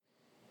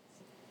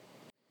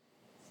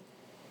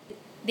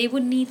they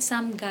would need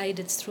some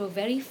guidance through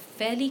a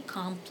fairly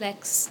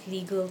complex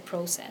legal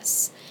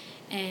process.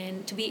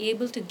 And to be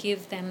able to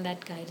give them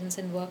that guidance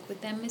and work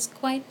with them is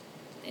quite,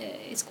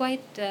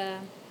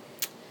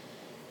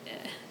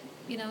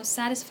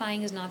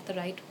 satisfying is not the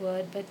right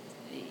word, but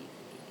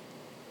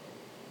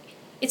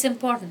it's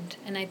important,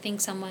 and I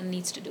think someone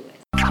needs to do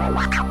it.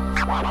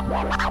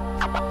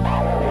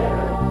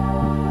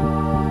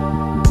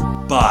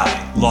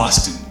 By law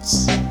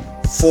students.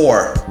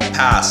 For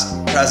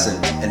past,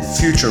 present, and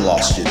future law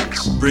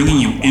students. Bringing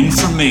you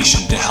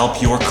information to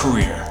help your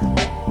career.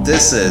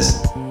 This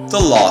is The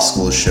Law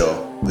School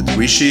Show with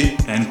Rishi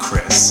and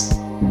Chris.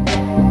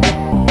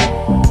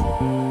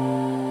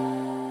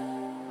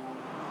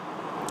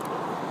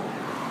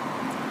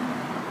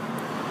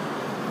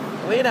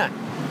 Lena,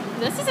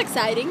 this is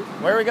exciting.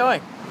 Where are we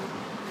going?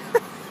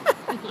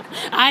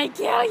 I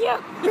kill you.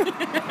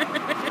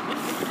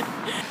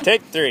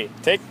 Take 3.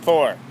 Take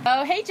 4.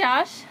 Oh, hey,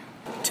 Josh.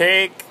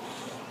 Take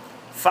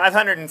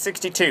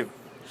 562.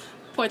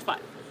 0.5.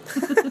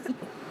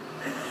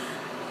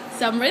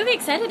 So I'm really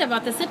excited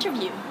about this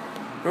interview.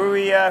 Who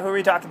are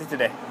we talking to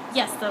today?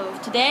 Yes, so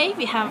today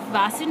we have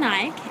Vasu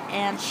Naik,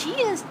 and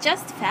she is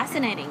just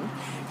fascinating.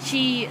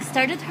 She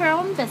started her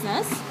own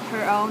business,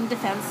 her own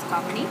defense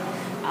company,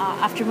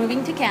 after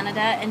moving to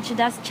Canada, and she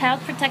does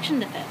child protection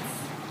defense.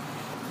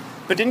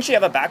 But didn't she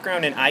have a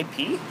background in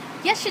IP?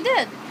 Yes, she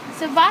did.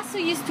 So Vasu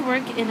used to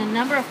work in a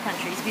number of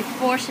countries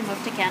before she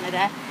moved to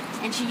Canada,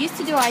 and she used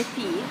to do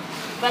IP.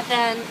 But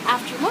then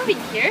after moving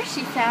here,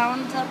 she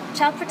found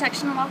child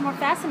protection a lot more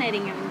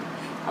fascinating and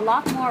a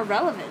lot more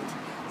relevant.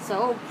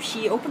 So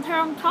she opened her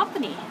own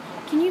company.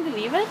 Can you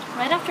believe it?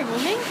 Right after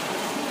moving?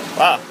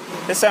 Wow,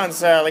 this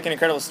sounds like an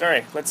incredible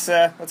story. Let's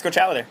go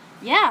chat with her.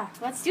 Yeah,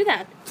 let's do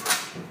that.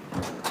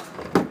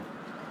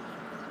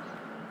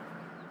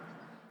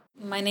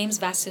 My name's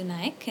Vasu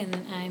Naik,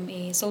 and I'm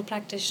a sole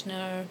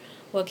practitioner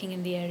working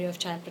in the area of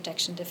child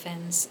protection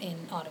defense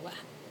in Ottawa.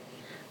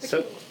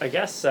 So I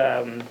guess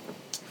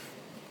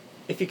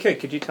if you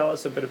could you tell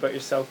us a bit about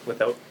yourself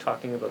without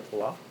talking about the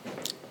law?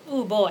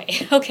 Oh boy,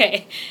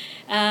 okay.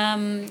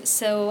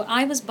 So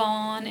I was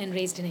born and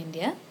raised in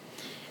India.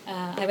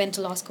 I went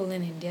to law school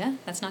in India.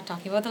 That's not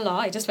talking about the law.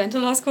 I just went to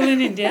law school in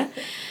India.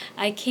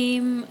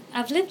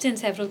 I've lived in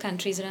several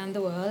countries around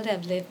the world.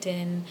 I've lived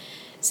in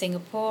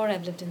Singapore,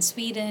 I've lived in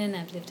Sweden,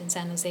 I've lived in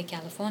San Jose,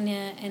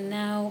 California, and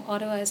now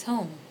Ottawa is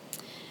home.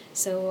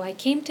 So I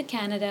came to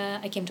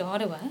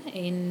Ottawa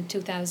in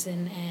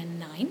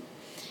 2009.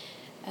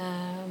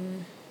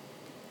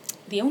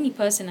 The only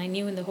person I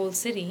knew in the whole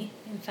city,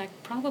 in fact,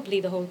 probably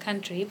the whole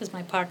country, was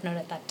my partner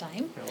at that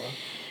time. Oh,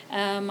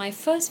 wow. My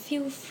first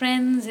few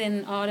friends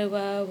in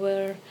Ottawa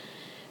were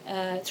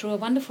through a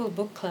wonderful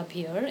book club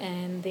here,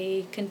 and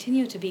they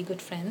continue to be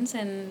good friends,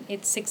 and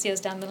it's 6 years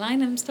down the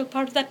line, I'm still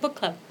part of that book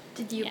club.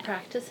 Did you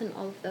practice in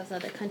all of those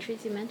other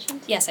countries you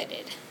mentioned? Yes, I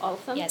did. All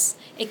of them? Yes,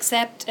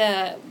 except,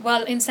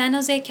 in San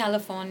Jose,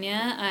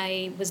 California,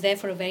 I was there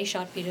for a very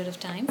short period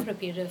of time, for a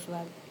period of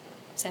about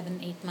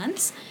 7-8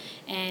 months,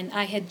 and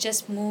I had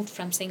just moved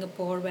from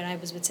Singapore where I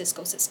was with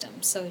Cisco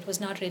Systems, so it was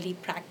not really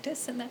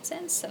practice in that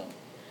sense, so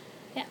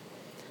yeah.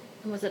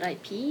 Was it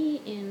IP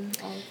in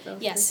all of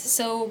those Yes, places?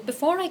 so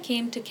before I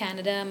came to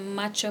Canada,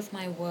 much of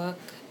my work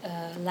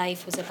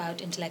life was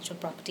about intellectual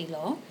property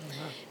law.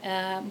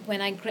 Uh-huh. When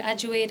I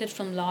graduated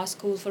from law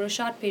school, for a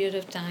short period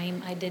of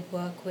time, I did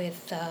work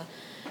with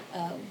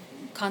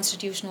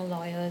constitutional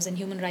lawyers and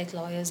human rights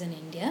lawyers in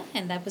India,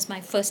 and that was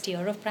my first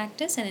year of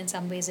practice, and in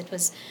some ways it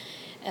was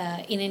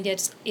in India,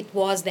 it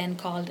was then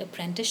called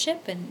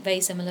apprenticeship, and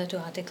very similar to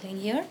articling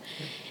here.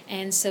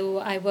 And so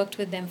I worked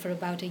with them for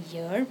about a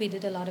year. We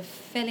did a lot of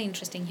fairly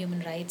interesting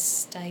human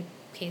rights type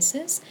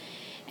cases.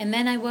 And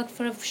then I worked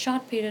for a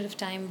short period of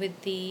time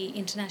with the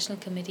International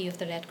Committee of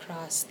the Red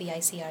Cross, the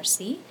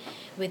ICRC,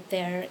 with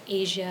their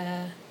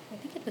Asia, I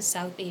think it was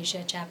South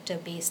Asia chapter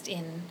based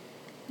in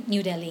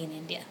New Delhi in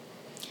India.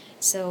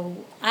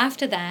 So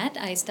after that,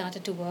 I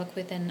started to work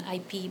with an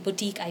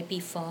boutique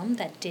IP firm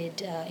that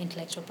did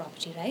intellectual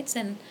property rights,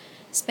 and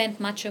spent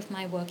much of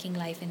my working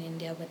life in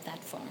India with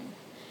that firm.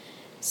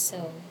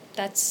 So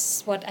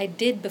that's what I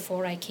did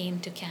before I came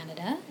to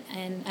Canada,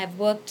 and I've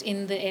worked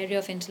in the area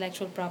of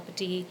intellectual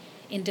property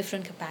in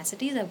different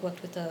capacities. I've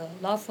worked with a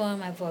law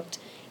firm, I've worked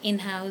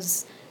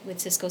in-house with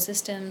Cisco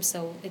Systems,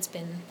 so it's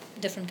been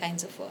different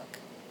kinds of work.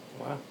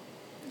 Wow.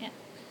 Yeah.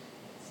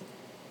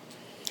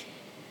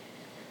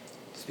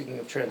 Speaking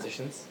of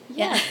transitions.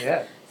 Yeah.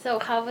 Yeah. So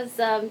how was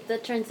the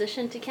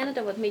transition to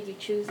Canada? What made you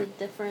choose a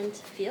different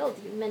field?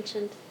 You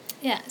mentioned...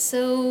 Yeah,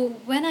 so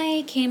when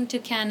I came to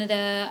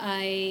Canada,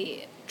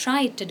 I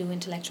tried to do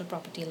intellectual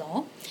property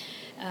law.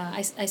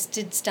 I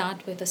did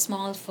start with a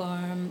small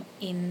firm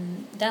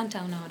in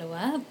downtown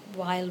Ottawa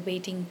while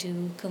waiting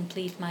to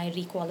complete my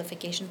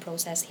requalification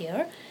process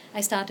here.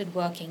 I started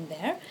working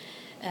there,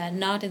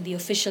 not in the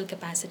official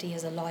capacity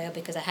as a lawyer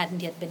because I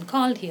hadn't yet been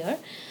called here.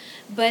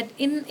 But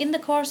in the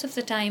course of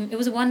the time, it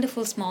was a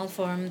wonderful small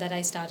firm that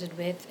I started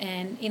with,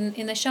 and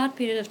in a short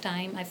period of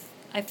time,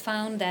 I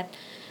found that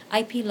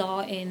IP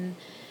law in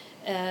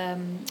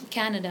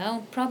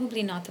Canada,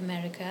 probably North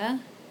America,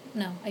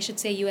 no, I should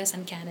say US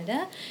and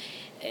Canada,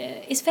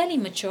 is fairly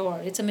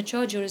mature. It's a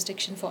mature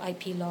jurisdiction for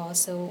IP law.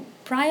 So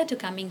prior to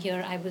coming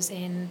here, I was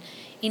in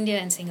India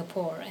and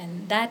Singapore,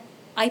 and that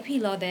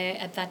IP law there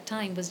at that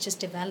time was just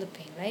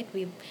developing, right?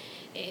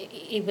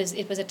 It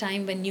was a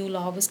time when new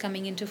law was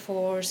coming into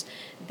force.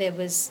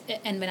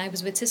 And when I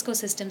was with Cisco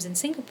Systems in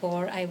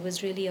Singapore, I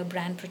was really a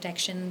brand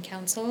protection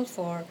counsel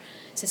for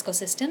Cisco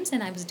Systems,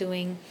 and I was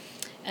doing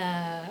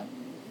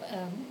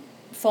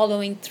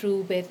following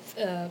through with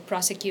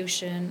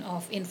prosecution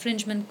of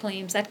infringement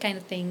claims, that kind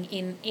of thing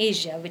in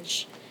Asia,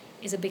 which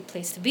is a big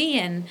place to be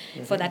in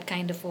for that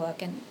kind of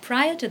work. And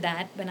prior to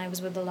that, when I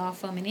was with the law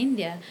firm in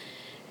India,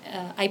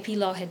 IP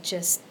law had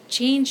just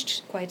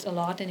changed quite a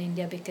lot in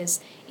India because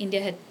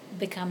India had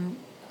become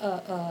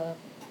a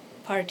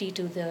party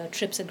to the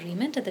TRIPS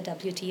agreement at the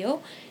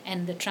WTO,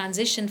 and the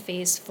transition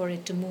phase for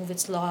it to move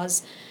its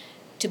laws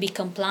to be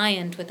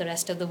compliant with the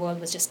rest of the world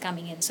was just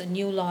coming in. So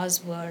new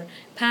laws were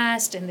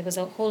passed, and there was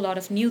a whole lot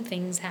of new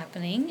things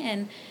happening,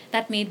 and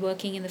that made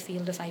working in the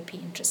field of IP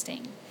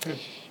interesting.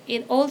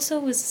 It also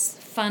was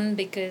fun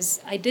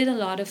because I did a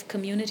lot of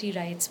community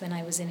rights when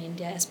I was in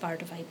India as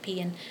part of IP,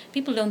 and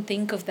people don't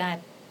think of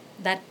that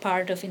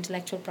part of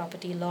intellectual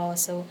property law.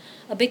 So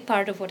a big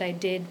part of what I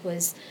did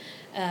was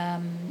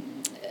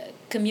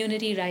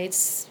community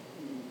rights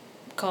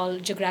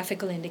called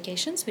geographical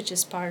indications, which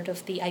is part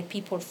of the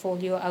IP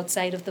portfolio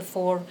outside of the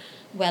 4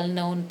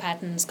 well-known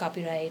patents,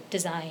 copyright,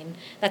 design.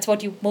 That's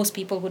what most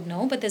people would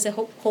know, but there's a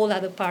whole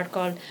other part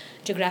called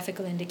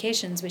geographical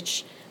indications,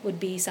 which would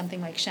be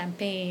something like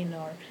champagne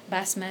or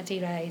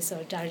basmati rice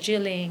or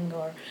Darjeeling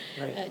or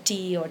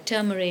tea or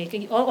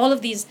turmeric. All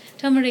of these,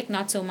 turmeric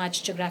not so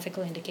much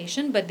geographical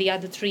indication, but the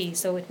other 3.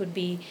 So it would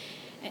be,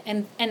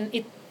 and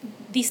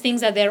these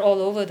things are there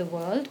all over the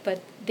world,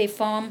 but they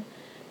form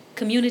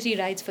community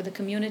rights for the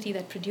community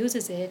that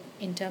produces it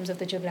in terms of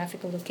the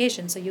geographical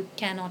location. So you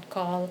cannot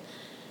call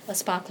a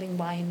sparkling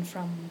wine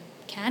from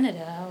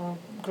Canada or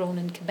grown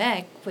in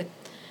Quebec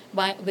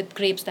with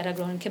grapes that are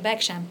grown in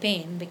Quebec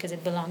champagne, because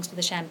it belongs to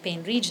the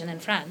Champagne region in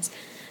France.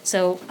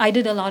 So I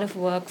did a lot of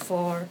work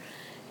for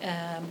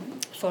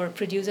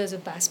producers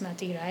of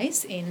basmati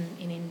rice in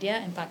India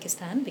and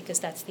Pakistan, because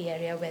that's the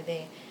area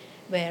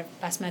where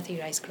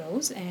basmati rice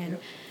grows, and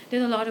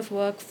did a lot of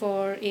work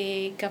for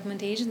a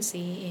government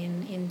agency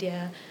in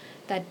India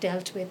that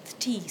dealt with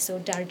tea. So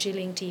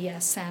Darjeeling tea,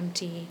 Assam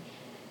tea,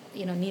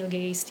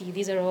 Nilgiris tea.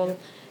 These are all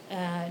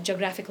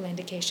geographical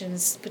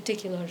indications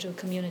particular to a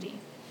community.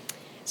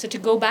 So to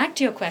go back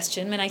to your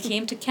question, when I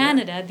came to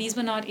Canada, these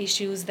were not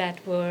issues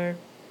that were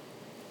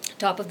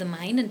top of the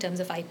mind in terms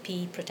of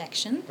IP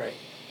protection. Right.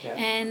 Yeah.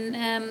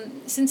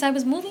 And since I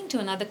was moving to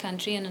another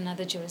country and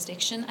another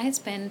jurisdiction, I had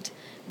spent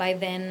by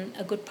then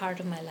a good part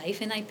of my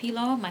life in IP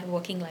law, my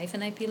working life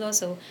in IP law,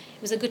 so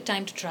it was a good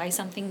time to try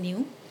something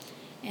new.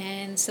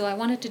 And so I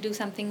wanted to do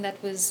something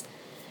that was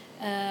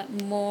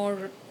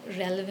more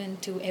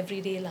relevant to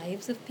everyday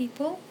lives of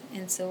people,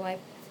 and so I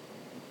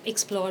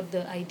explored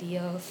the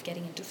idea of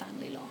getting into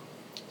family law.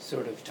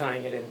 Sort of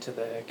tying it into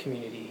the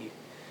community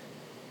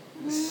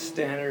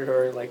standard,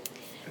 or like...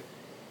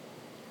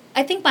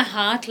 I think my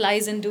heart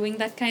lies in doing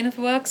that kind of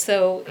work.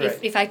 So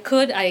if I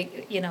could, I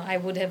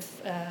would have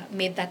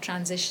made that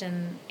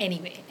transition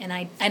anyway, and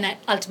I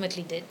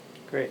ultimately did.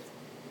 Great.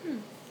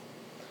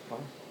 Wow.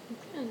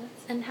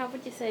 And how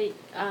would you say,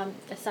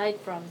 aside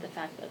from the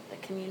fact that the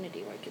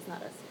community work is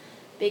not as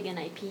big in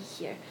IP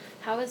here,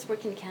 how is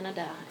work in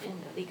Canada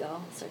in the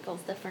legal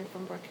circles different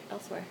from work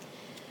elsewhere?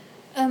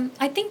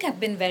 I think I've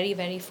been very,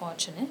 very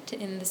fortunate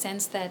in the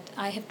sense that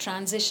I have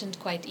transitioned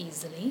quite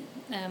easily.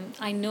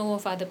 I know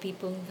of other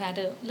people who've had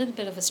a little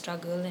bit of a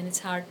struggle, and it's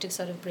hard to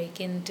sort of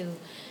break into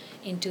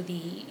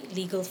the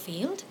legal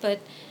field. But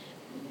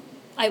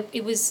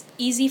it was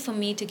easy for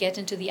me to get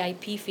into the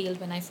IP field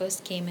when I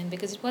first came in,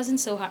 because it wasn't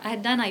so hard. I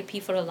had done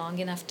IP for a long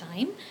enough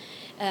time.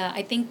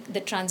 I think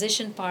the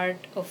transition part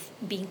of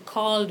being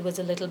called was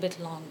a little bit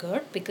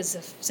longer because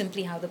of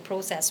simply how the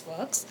process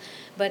works.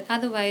 But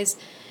otherwise,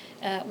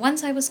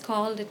 once I was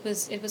called, it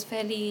was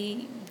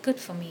fairly good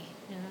for me.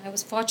 I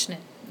was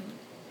fortunate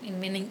in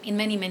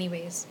many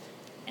ways.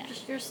 Yeah.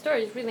 Your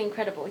story is really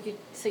incredible. You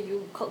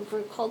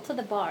were called to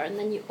the bar, and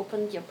then you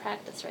opened your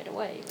practice right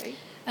away, right?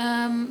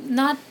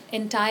 Not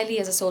entirely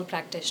as a sole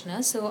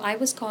practitioner. So I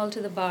was called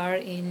to the bar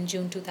in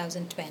June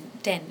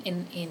 2010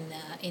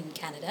 in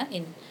Canada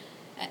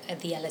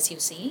at the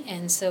LSUC,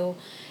 and so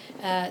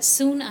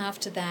soon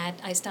after that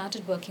I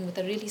started working with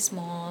a really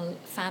small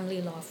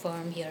family law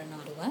firm here in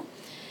Ottawa.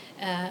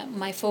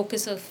 My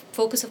focus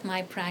of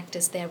my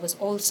practice there was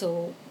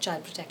also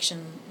child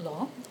protection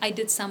law. I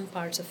did some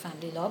parts of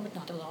family law, but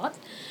not a lot.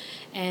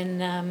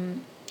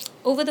 And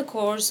over the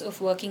course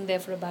of working there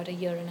for about a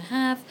year and a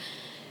half,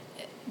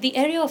 the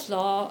area of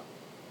law,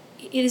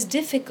 it is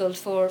difficult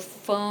for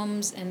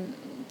firms, and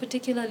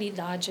particularly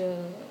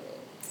larger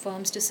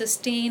firms, to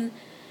sustain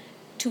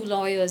 2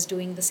 lawyers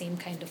doing the same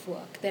kind of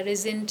work. There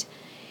isn't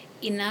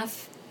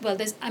enough well,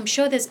 I'm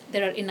sure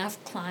there are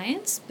enough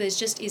clients, but there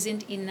just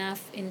isn't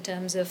enough in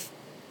terms of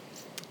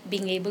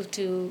being able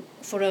to,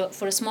 for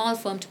a small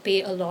firm to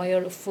pay a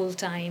lawyer a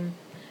full-time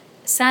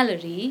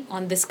salary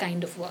on this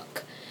kind of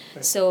work.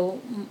 Right.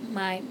 So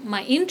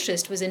my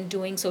interest was in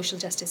doing social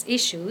justice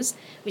issues,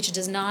 which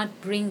does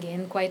not bring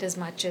in quite as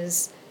much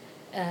as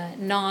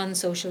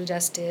non-social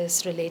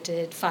justice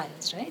related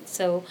files, right?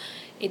 So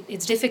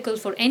it's difficult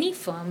for any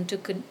firm to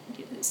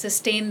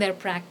sustain their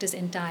practice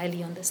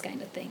entirely on this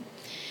kind of thing.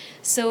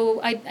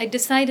 So I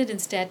decided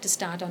instead to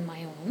start on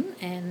my own,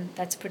 and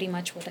that's pretty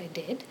much what I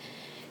did.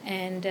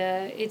 And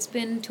it's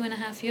been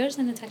 2.5 years,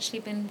 and it's actually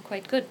been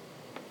quite good.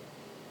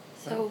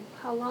 So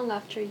how long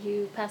after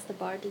you passed the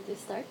bar did you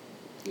start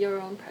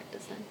your own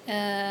practice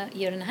then? 1.5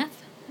 years,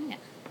 yeah.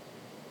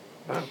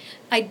 Wow.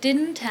 I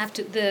didn't have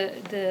to,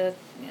 the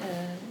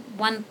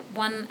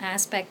one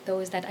aspect though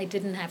is that I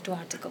didn't have to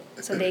article.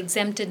 So they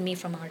exempted me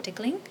from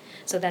articling,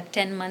 so that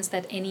 10 months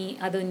that any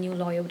other new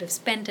lawyer would have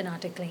spent in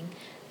articling,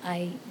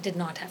 I did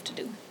not have to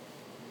do.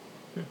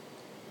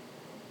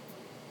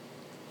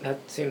 That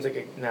seems like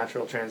a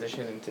natural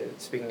transition into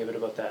speaking a bit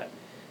about that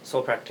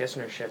sole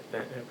practitionership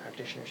and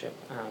practitionership.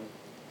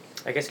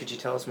 I guess could you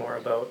tell us more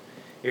about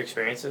your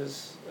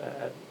experiences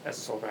as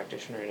a sole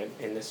practitioner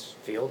in this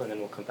field, and then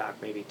we'll come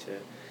back maybe to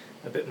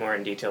a bit more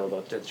in detail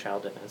about the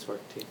child defense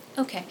work too.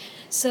 Okay,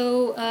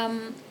 so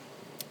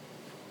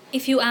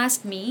if you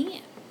ask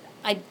me,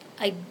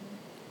 I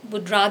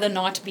would rather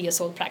not be a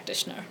sole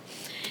practitioner.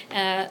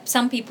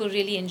 Some people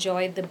really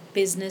enjoy the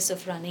business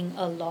of running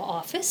a law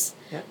office.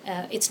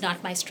 Yeah. It's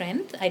not my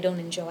strength. I don't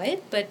enjoy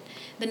it. But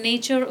the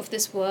nature of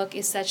this work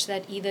is such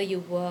that either you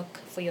work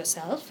for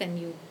yourself and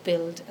you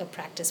build a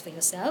practice for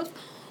yourself,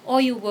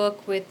 or you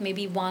work with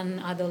maybe one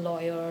other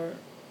lawyer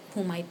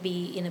who might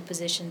be in a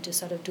position to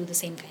sort of do the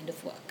same kind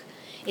of work.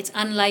 It's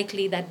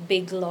unlikely that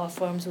big law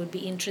firms would be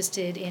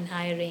interested in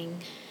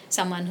hiring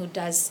someone who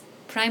does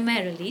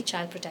primarily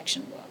child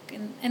protection work.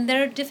 And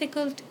there are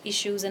difficult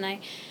issues, and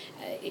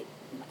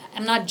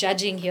I'm not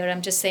judging here.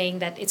 I'm just saying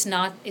that it's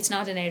not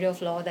an area of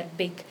law that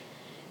big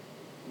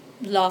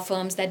law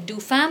firms that do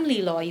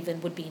family law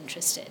even would be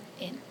interested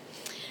in.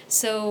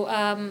 So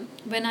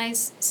when I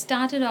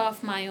started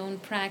off my own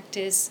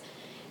practice,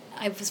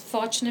 I was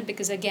fortunate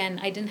because, again,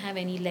 I didn't have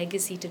any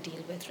legacy to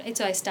deal with, right?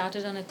 So I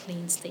started on a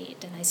clean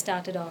slate, and I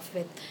started off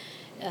with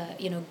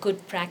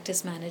good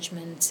practice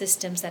management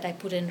systems that I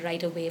put in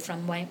right away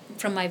from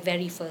my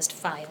very first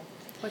file.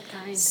 What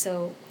kind?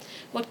 So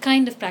what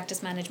kind of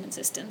practice management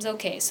systems?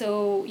 Okay,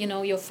 so,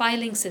 your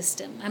filing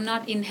system. I'm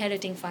not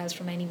inheriting files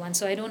from anyone,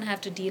 so I don't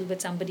have to deal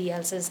with somebody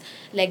else's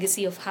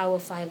legacy of how a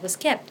file was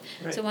kept.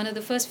 Right. So one of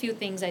the first few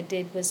things I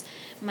did was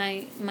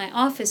my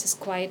office is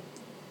quite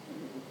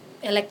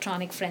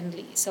electronic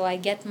friendly. So I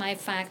get my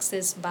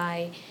faxes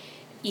by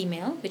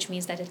email, which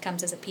means that it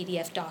comes as a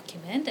PDF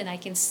document, and I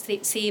can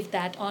save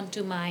that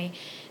onto my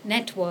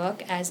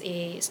network as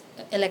a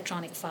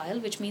electronic file,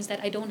 which means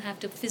that I don't have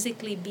to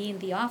physically be in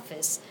the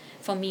office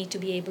for me to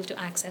be able to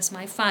access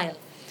my file.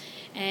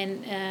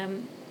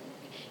 And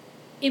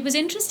it was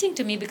interesting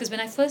to me because when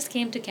I first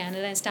came to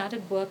Canada and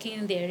started working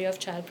in the area of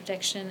child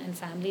protection and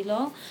family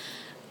law,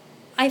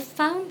 I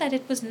found that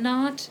it was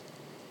not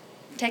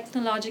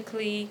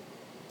technologically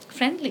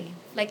friendly.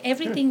 Like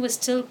everything was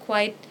still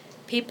quite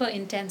paper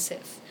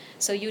intensive.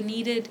 So you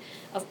needed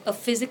a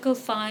physical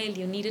file,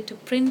 you needed to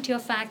print your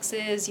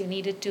faxes, you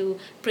needed to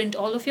print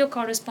all of your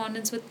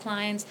correspondence with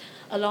clients.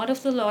 A lot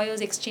of the lawyers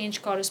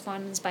exchange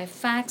correspondence by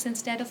fax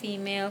instead of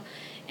email.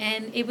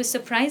 And it was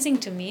surprising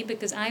to me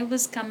because I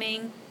was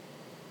coming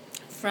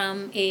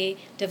from a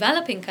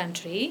developing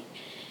country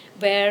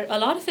where a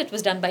lot of it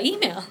was done by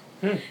email.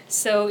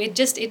 So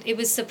it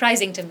was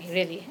surprising to me,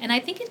 really. And I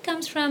think it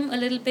comes from a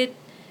little bit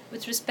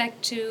with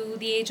respect to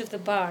the age of the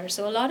bar.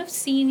 So a lot of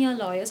senior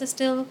lawyers are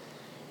still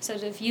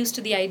sort of used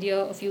to the idea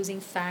of using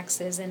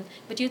faxes,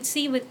 but you'd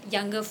see with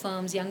younger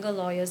firms, younger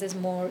lawyers, there's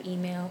more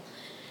email.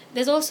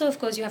 There's also, of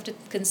course, you have to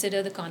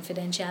consider the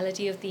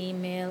confidentiality of the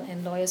email,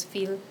 and lawyers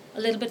feel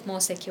a little bit more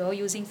secure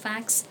using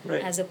fax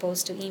Right. as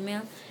opposed to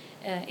email.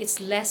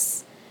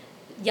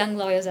 Young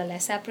lawyers are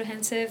less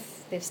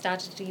apprehensive. They've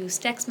started to use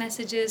text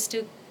messages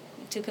to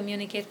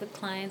communicate with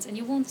clients, and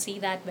you won't see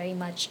that very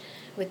much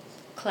with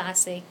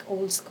classic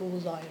old school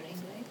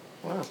lawyering, right?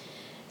 Wow.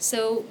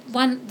 So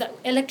the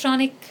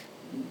electronic,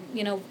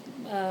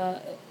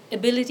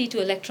 ability to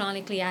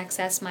electronically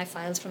access my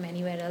files from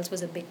anywhere else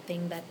was a big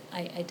thing that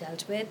I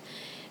dealt with.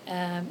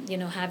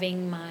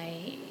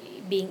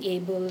 Being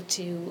able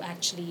to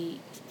actually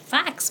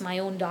fax my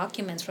own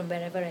documents from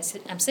wherever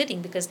I'm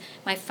sitting, because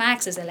my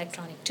fax is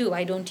electronic too.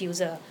 I don't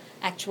use a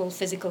actual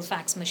physical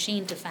fax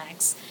machine to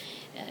fax.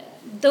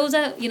 Those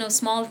are,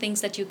 small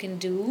things that you can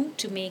do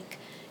to make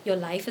your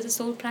life as a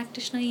sole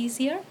practitioner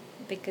easier,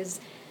 because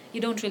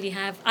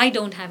I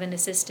don't have an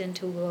assistant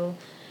who will,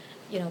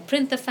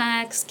 print the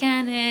fax,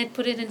 scan it,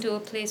 put it into a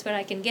place where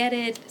I can get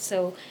it.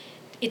 So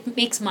it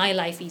makes my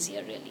life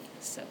easier, really.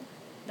 So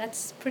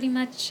that's pretty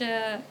much,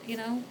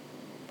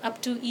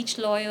 up to each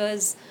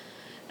lawyer's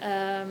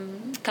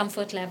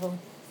comfort level,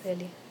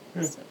 really.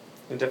 So.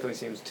 it definitely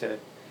seems to,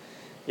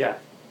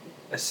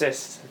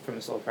 assist from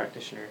a sole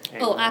practitioner.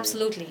 Oh,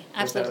 absolutely,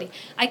 absolutely.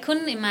 I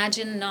couldn't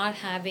imagine not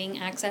having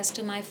access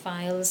to my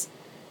files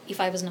if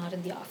I was not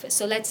in the office.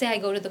 So let's say I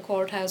go to the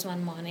courthouse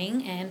one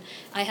morning and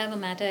I have a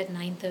matter at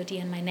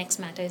 9:30 and my next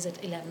matter is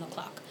at 11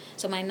 o'clock.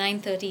 So my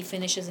 9:30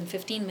 finishes in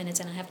 15 minutes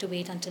and I have to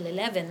wait until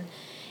 11.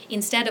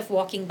 Instead of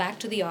walking back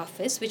to the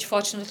office, which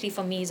fortunately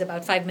for me is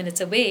about 5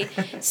 minutes away,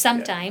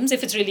 sometimes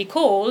if it's really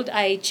cold,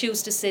 I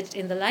choose to sit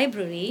in the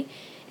library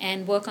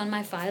and work on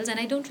my files, and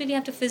I don't really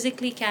have to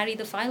physically carry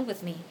the file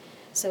with me.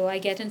 So I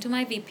get into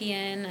my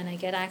VPN and I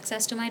get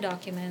access to my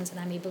documents and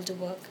I'm able to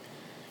work,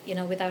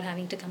 without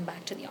having to come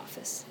back to the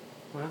office.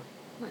 Wow.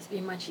 Must be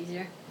much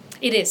easier.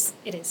 It is.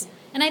 Yeah.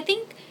 And I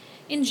think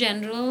in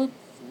general,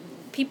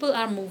 people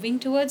are moving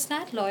towards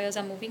that, lawyers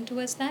are moving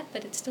towards that,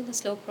 but it's still a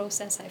slow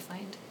process, I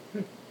find.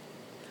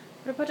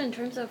 What about in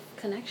terms of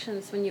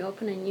connections when you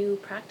open a new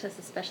practice,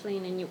 especially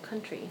in a new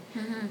country?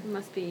 Mm-hmm. It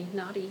must be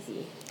not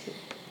easy.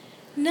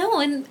 No,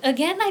 and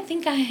again, I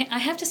think I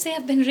have to say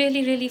I've been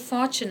really, really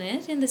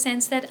fortunate in the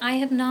sense that I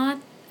have not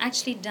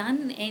actually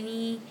done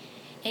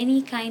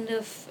any kind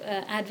of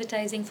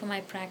advertising for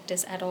my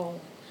practice at all.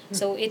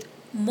 So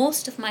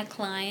most of my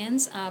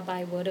clients are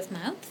by word of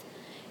mouth.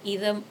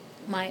 Either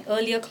my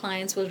earlier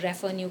clients will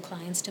refer new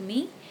clients to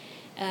me.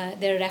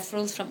 There are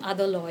referrals from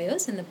other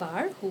lawyers in the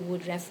bar who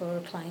would refer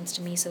clients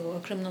to me. So a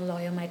criminal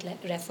lawyer might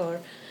refer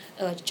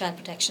a child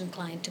protection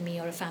client to me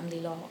or a family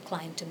law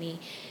client to me.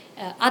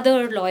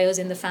 Other lawyers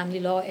in the family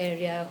law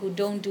area who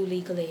don't do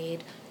legal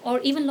aid, or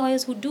even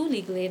lawyers who do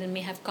legal aid and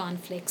may have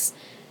conflicts,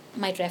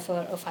 might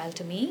refer a file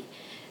to me.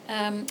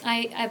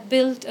 I've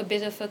built a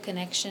bit of a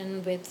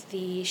connection with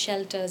the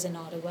shelters in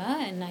Ottawa,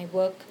 and I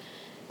work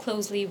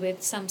closely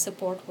with some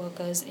support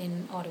workers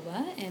in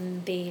Ottawa,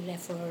 and they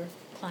refer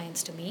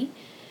clients to me.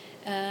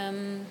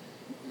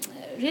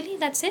 Really,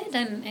 that's it.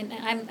 And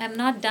I'm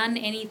not done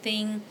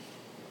anything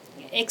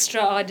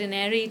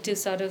extraordinary to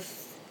sort of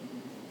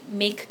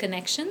make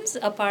connections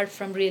apart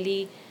from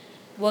really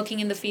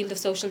working in the field of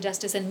social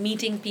justice and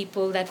meeting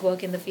people that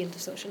work in the field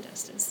of social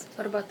justice.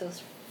 What about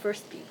those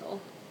first people?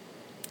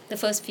 The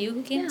first few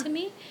who came to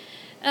me?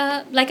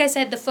 Like I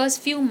said, the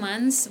first few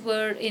months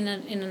were in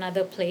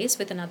another place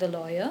with another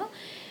lawyer.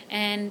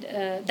 And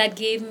that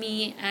gave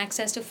me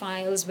access to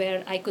files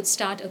where I could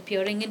start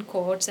appearing in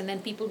courts, and then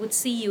people would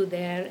see you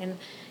there, and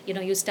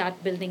you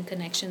start building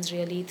connections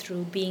really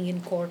through being in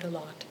court a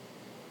lot.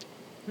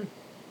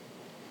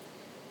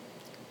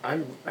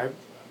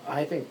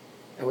 I think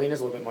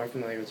Elena's a little bit more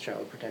familiar with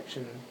child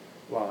protection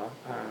law.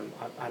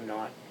 I'm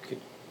not.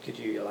 Could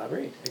you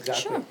elaborate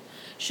exactly?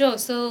 Sure.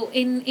 So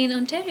in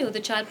Ontario, the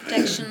child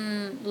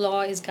protection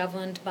law is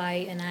governed by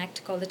an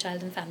act called the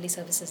Child and Family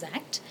Services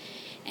Act.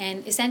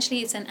 And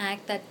essentially, it's an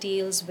act that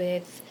deals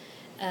with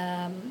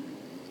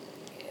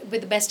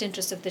the best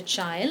interest of the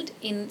child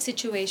in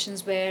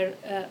situations where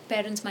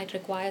parents might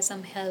require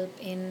some help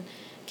in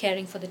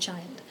caring for the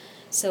child.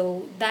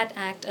 So that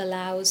act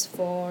allows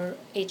for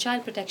a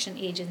child protection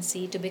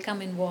agency to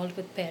become involved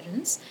with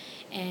parents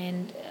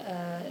and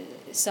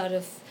sort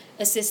of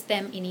assist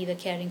them in either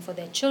caring for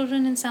their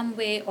children in some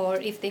way, or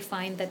if they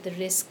find that the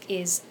risk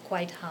is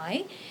quite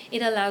high,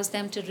 it allows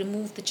them to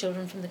remove the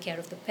children from the care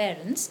of the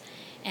parents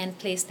and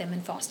place them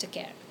in foster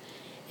care.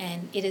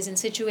 And it is in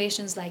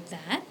situations like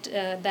that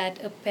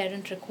that a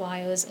parent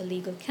requires a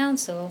legal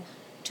counsel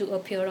to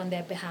appear on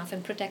their behalf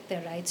and protect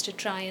their rights to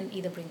try and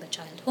either bring the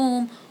child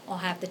home or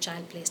have the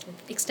child placed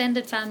with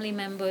extended family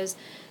members.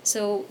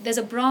 So there's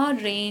a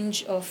broad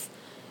range of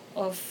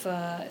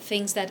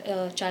things that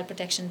a child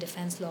protection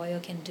defense lawyer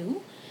can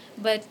do,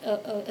 but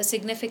a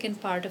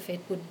significant part of it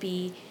would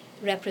be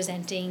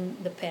representing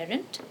the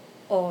parent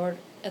or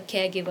a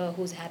caregiver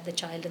who's had the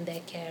child in their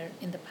care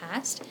in the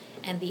past,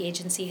 and the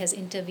agency has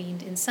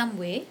intervened in some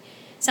way,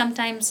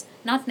 sometimes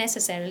not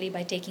necessarily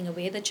by taking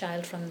away the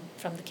child from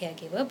the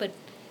caregiver, but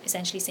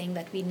essentially saying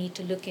that we need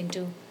to look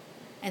into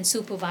and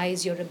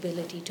supervise your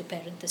ability to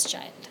parent this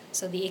child.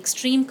 So the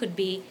extreme could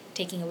be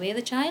taking away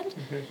the child.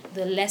 Mm-hmm.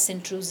 The less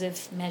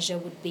intrusive measure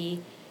would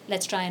be,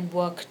 let's try and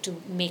work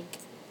to make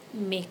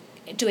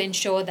to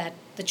ensure that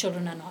the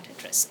children are not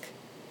at risk.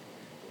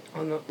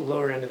 On the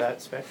lower end of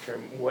that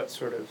spectrum, what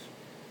sort of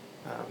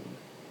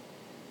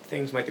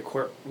things might the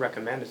court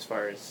recommend as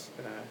far as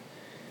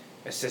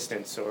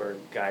assistance or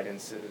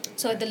guidance?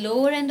 So at the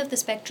lower end of the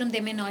spectrum,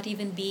 there may not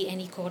even be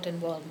any court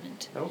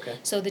involvement. Okay.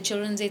 So the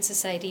Children's Aid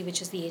Society,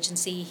 which is the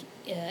agency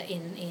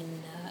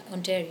in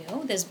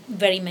Ontario, there's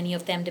very many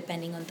of them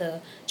depending on the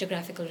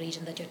geographical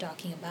region that you're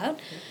talking about,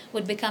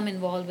 would become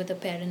involved with a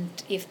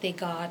parent if they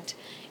got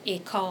a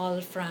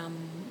call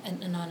from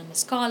an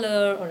anonymous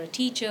caller or a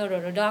teacher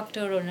or a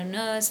doctor or a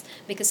nurse,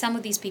 because some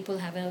of these people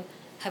have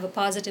a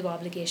positive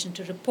obligation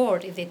to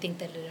report if they think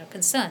that there are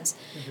concerns.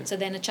 Mm-hmm. So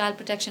then a child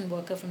protection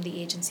worker from the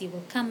agency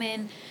will come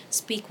in,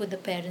 speak with the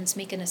parents,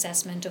 make an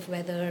assessment of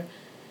whether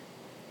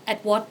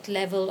at what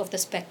level of the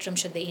spectrum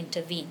should they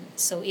intervene.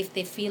 So if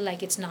they feel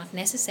like it's not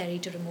necessary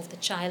to remove the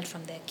child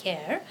from their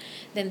care,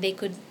 then they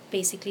could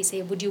basically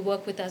say, would you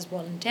work with us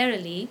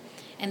voluntarily?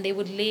 And they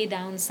would lay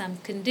down some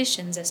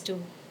conditions as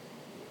to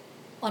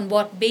on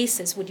what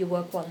basis would you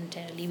work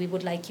voluntarily. We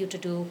would like you to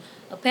do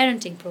a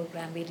parenting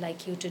program. We'd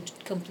like you to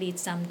complete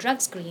some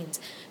drug screens.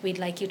 We'd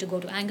like you to go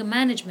to anger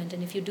management.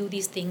 And if you do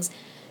these things,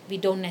 we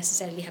don't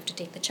necessarily have to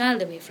take the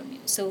child away from you.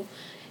 So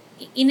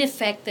in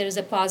effect, there is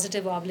a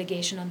positive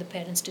obligation on the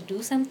parents to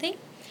do something.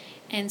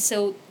 And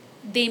so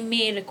they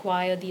may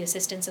require the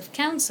assistance of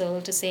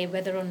counsel to say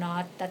whether or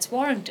not that's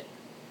warranted.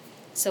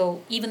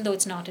 So even though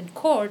it's not in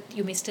court,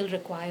 you may still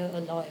require a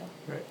lawyer.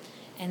 Right.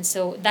 And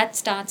so that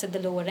starts at the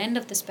lower end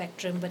of the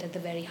spectrum, but at the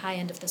very high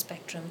end of the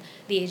spectrum,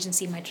 the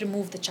agency might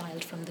remove the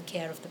child from the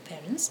care of the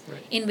parents,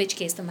 Right. in which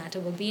case the matter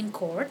will be in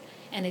court,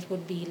 and it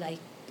would be like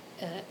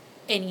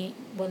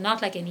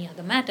not like any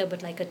other matter,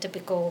 but like a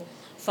typical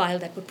file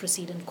that would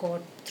proceed in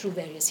court through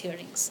various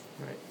hearings.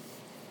 Right.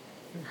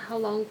 How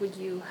long would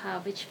you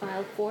have each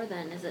file for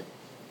then? Is it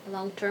a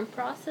long-term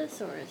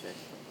process or is it?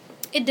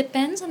 It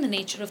depends on the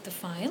nature of the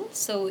file.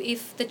 So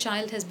if the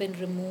child has been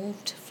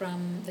removed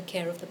from the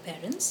care of the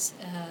parents,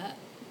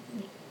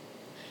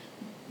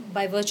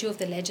 by virtue of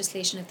the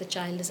legislation, if the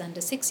child is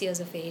under 6 years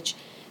of age,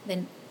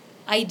 then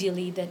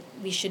ideally that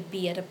we should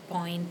be at a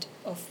point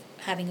of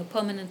having a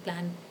permanent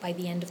plan by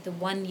the end of the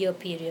 1 year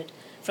period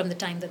from the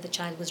time that the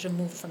child was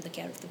removed from the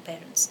care of the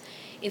parents.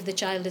 If the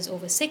child is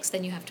over 6,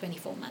 then you have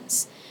 24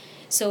 months.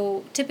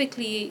 So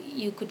typically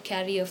you could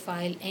carry a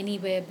file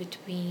anywhere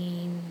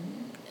between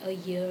a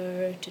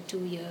year to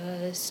 2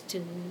 years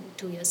to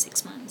 2 years,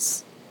 6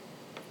 months.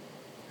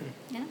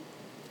 Yeah.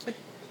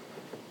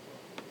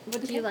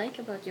 What do you like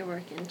about your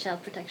work in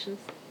child protections?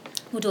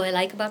 What do I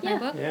like about my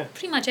Yeah. work? Yeah.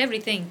 Pretty much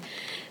everything.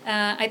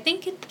 I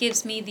think it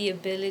gives me the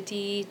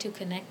ability to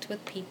connect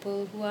with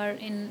people who are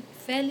in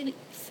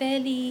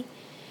fairly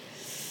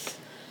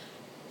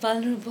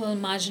vulnerable,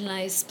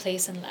 marginalized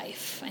place in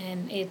life,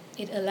 and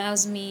it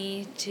allows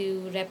me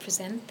to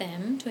represent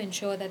them to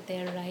ensure that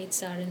their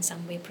rights are in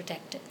some way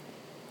protected.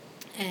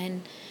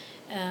 And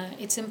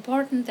it's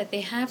important that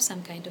they have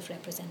some kind of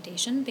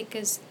representation,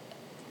 because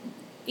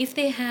if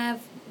they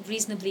have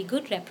reasonably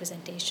good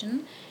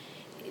representation,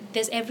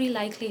 there's every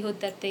likelihood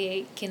that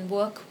they can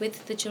work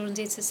with the Children's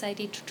Aid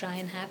Society to try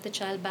and have the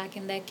child back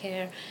in their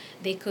care.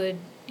 They could,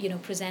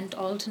 present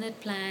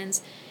alternate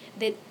plans.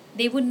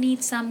 They would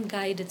need some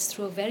guidance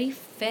through a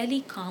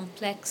fairly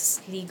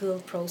complex legal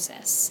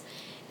process.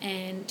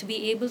 And to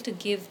be able to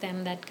give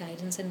them that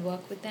guidance and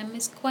work with them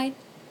is quite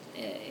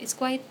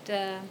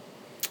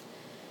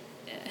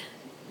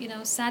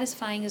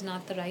satisfying is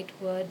not the right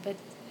word, but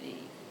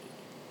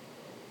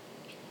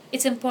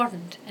it's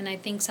important, and I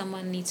think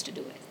someone needs to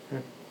do it.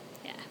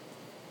 Yeah.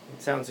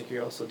 It sounds like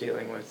you're also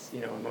dealing with,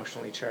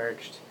 emotionally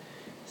charged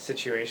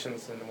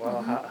situations, and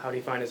how do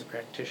you find as a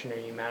practitioner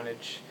you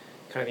manage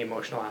kind of the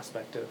emotional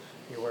aspect of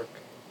your work?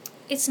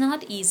 It's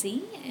not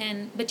easy,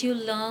 but you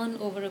learn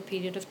over a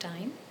period of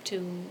time to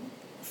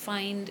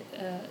find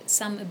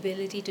some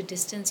ability to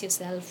distance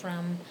yourself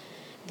from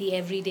the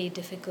everyday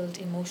difficult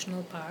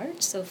emotional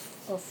parts of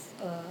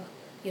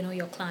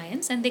your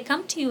clients, and they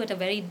come to you at a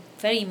very,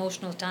 very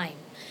emotional time.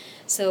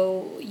 So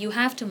you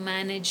have to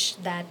manage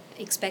that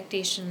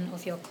expectation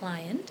of your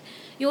client.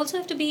 You also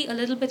have to be a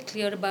little bit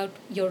clear about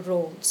your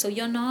role. So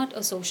you're not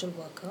a social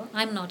worker.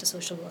 I'm not a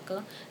social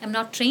worker. I'm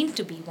not trained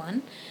to be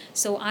one.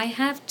 So I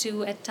have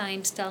to at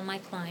times tell my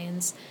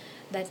clients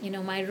that,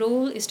 my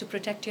role is to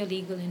protect your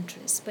legal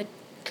interests, but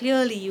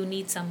clearly you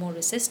need some more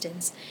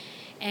assistance.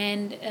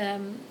 And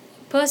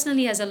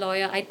personally, as a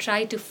lawyer, I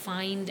try to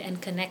find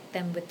and connect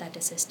them with that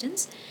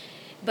assistance.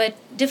 But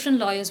different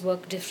lawyers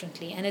work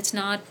differently, and it's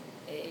not,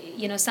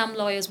 some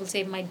lawyers will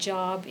say my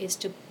job is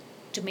to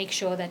make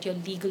sure that you're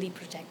legally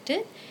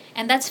protected,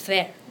 and that's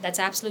fair. That's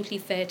absolutely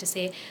fair to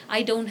say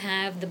I don't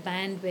have the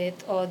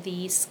bandwidth or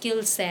the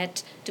skill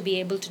set to be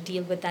able to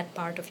deal with that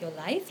part of your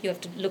life. You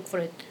have to look for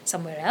it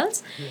somewhere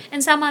else.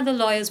 And some other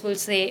lawyers will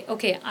say,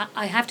 okay,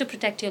 I have to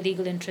protect your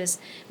legal interests,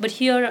 but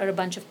here are a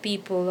bunch of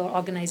people or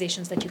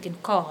organizations that you can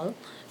call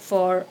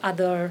for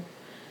other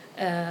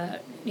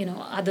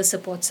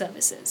support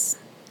services.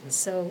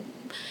 So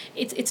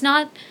it's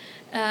not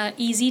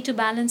easy to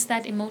balance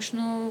that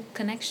emotional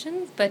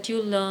connection, but you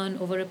learn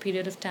over a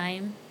period of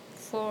time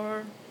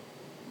for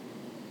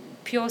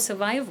pure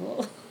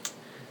survival.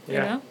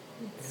 Yeah.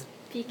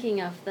 Speaking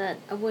of that,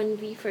 when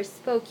we first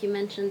spoke, you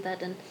mentioned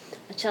that in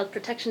a child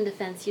protection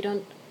defense, you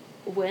don't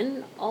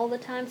win all the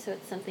time, so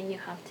it's something you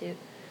have to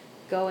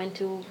go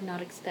into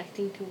not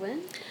expecting to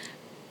win.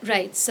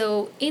 Right.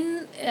 So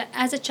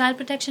as a child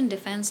protection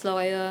defense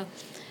lawyer,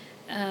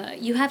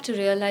 you have to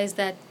realize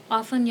that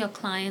often your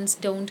clients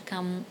don't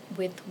come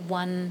with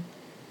one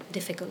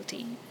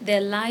difficulty.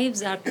 Their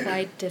lives are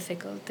quite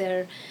difficult.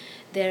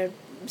 Their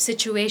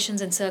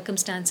situations and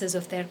circumstances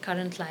of their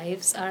current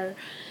lives are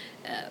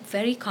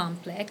very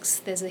complex.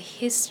 There's a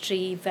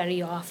history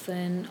very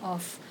often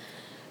of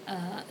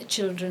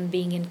children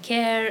being in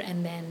care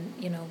and then,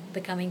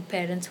 becoming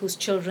parents whose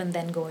children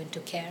then go into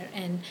care.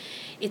 And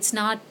it's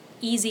not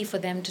easy for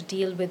them to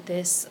deal with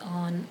this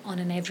on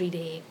an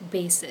everyday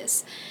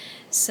basis.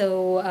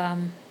 So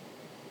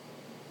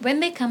when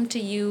they come to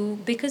you,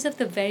 because of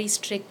the very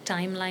strict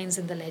timelines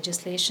in the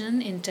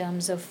legislation in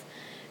terms of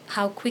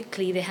how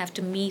quickly they have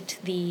to meet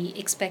the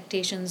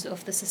expectations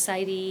of the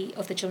society,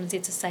 of the Children's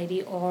Aid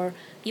Society, or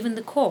even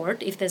the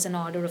court, if there's an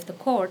order of the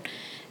court,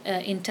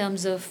 in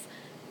terms of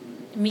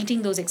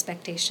meeting those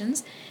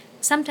expectations,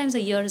 sometimes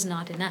a year is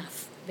not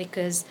enough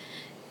because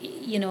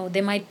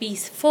there might be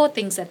 4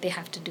 things that they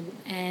have to do,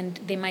 and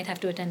they might have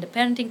to attend a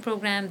parenting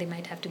program, they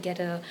might have to get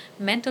a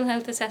mental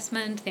health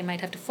assessment, they might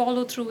have to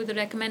follow through with the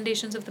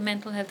recommendations of the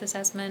mental health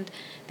assessment,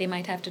 they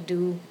might have to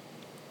do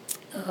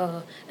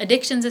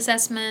addictions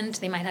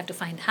assessment, they might have to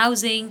find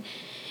housing,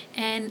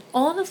 and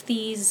all of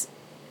these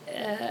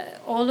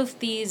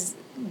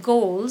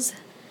goals.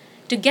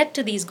 To get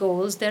to these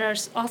goals, there are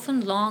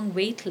often long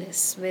wait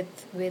lists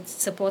with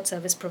support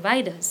service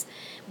providers,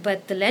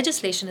 but the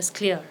legislation is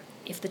clear.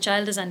 If the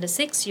child is under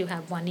 6, you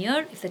have 1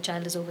 year. If the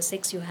child is over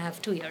 6, you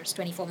have 2 years,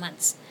 24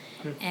 months.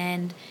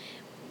 And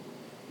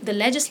the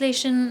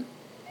legislation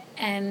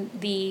and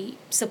the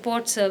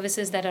support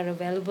services that are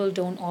available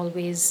don't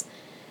always,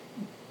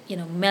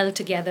 meld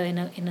together in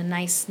a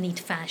nice, neat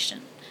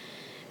fashion.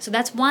 So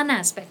that's one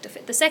aspect of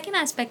it. The second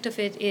aspect of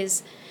it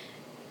is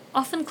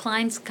often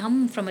clients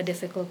come from a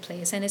difficult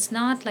place, and it's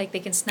not like they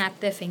can snap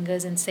their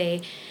fingers and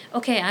say,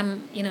 okay,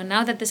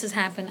 now that this has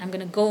happened, I'm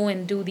going to go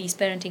and do these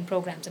parenting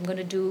programs. I'm going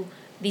to do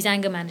these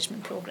anger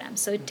management programs.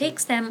 So it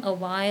takes them a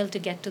while to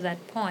get to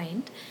that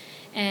point.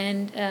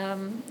 And,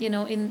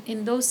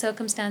 in those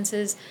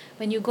circumstances,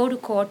 when you go to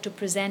court to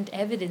present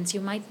evidence,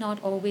 you might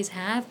not always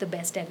have the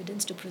best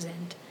evidence to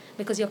present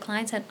because your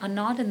clients are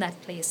not in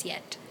that place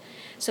yet.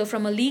 So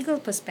from a legal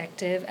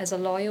perspective, as a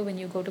lawyer, when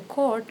you go to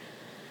court,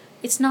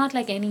 it's not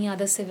like any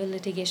other civil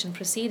litigation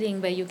proceeding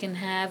where you can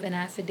have an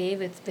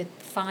affidavit with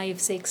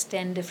 5, 6,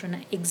 10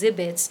 different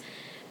exhibits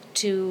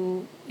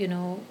to,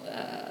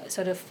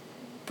 sort of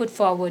put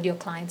forward your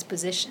client's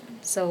position.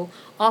 So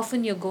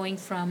often you're going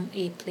from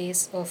a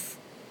place of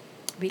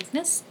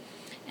weakness,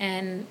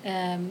 and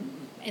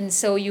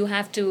so you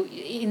have to,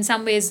 in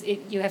some ways,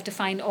 you have to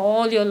find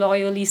all your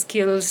lawyerly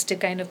skills to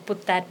kind of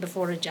put that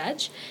before a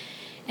judge.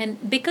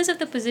 And because of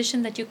the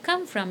position that you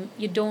come from,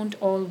 you don't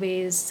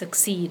always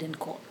succeed in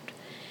court.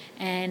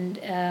 And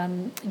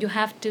you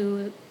have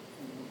to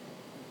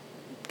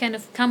kind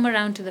of come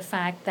around to the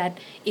fact that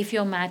if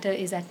your matter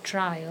is at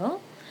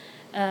trial,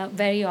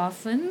 very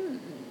often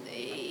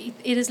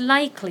it is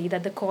likely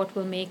that the court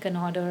will make an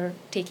order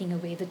taking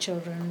away the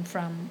children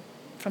from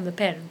the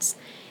parents.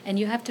 And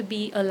you have to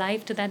be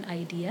alive to that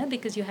idea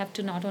because you have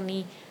to not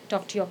only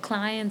talk to your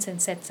clients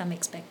and set some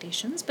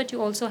expectations, but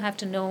you also have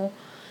to know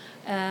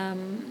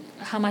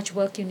how much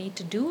work you need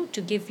to do to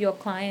give your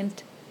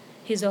client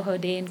his or her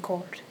day in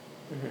court.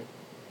 Mm-hmm.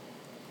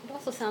 It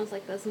also sounds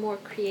like there's more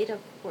creative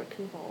work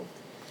involved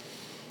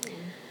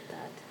in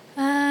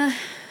that.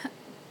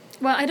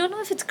 Well, I don't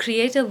know if it's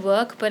creative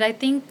work, but I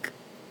think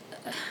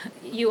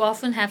you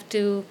often have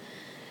to,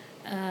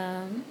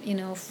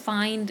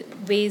 find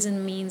ways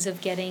and means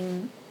of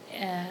getting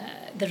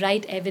the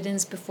right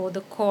evidence before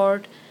the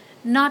court,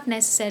 not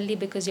necessarily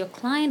because your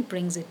client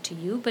brings it to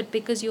you, but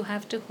because you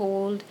have to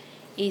hold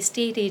a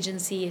state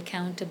agency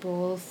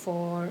accountable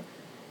for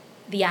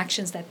the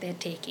actions that they're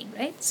taking,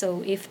 right?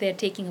 So if they're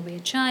taking away a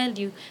child,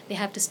 they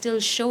have to still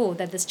show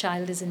that this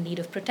child is in need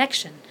of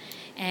protection.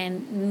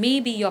 And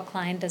maybe your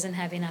client doesn't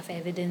have enough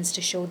evidence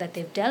to show that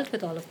they've dealt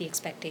with all of the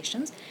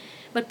expectations,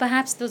 but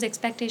perhaps those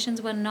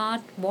expectations were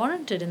not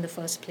warranted in the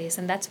first place.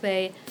 And that's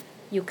where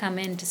you come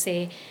in to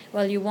say,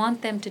 well, you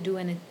want them to do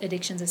an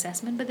addictions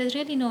assessment, but there's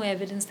really no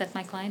evidence that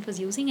my client was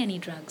using any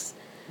drugs.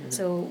 Mm-hmm.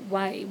 So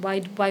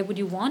why would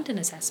you want an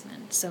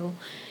assessment? So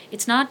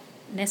it's not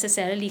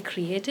necessarily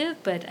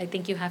creative, but I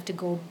think you have to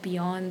go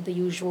beyond the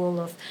usual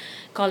of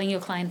calling your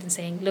client and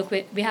saying, look,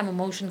 we have a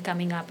motion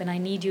coming up and I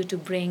need you to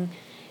bring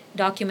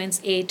documents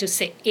A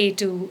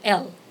to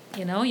L.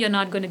 You're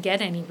not going to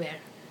get anywhere.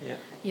 Yeah.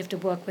 You have to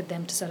work with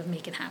them to sort of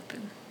make it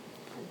happen.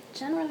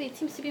 Generally, it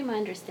seems to be my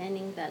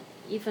understanding that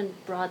even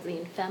broadly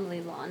in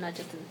family law, not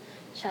just in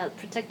child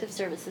protective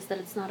services, that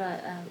it's not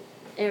a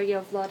area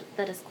of law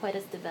that is quite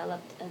as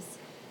developed as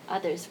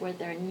others, where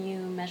there are new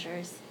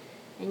measures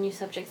and new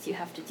subjects you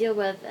have to deal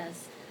with,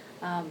 as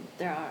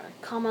there are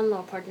common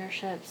law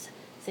partnerships,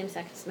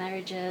 same-sex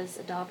marriages,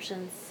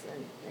 adoptions,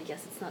 and I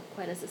guess it's not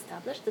quite as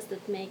established.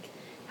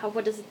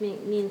 What does it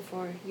mean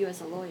for you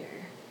as a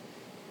lawyer?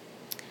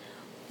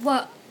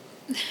 Well,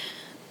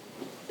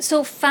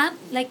 so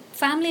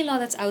family law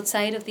that's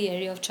outside of the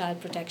area of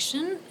child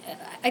protection,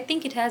 I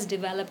think it has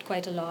developed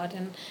quite a lot,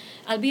 and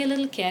I'll be a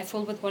little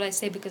careful with what I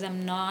say because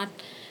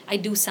I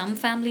do some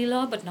family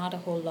law, but not a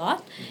whole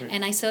lot. Mm-hmm.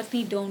 And I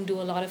certainly don't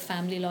do a lot of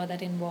family law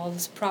that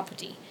involves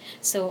property.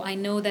 So I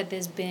know that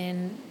there's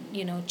been,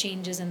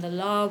 changes in the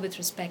law with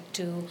respect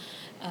to,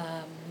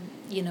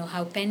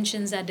 how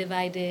pensions are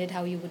divided,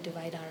 how you would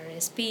divide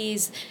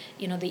RRSPs,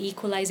 the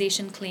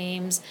equalization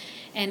claims.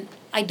 And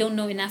I don't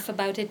know enough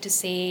about it to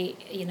say,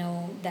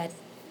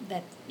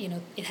 that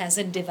it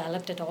hasn't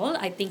developed at all.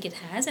 I think it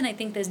has, and I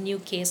think there's new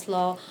case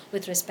law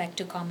with respect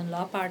to common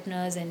law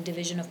partners and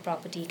division of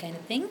property kind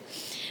of thing.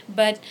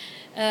 But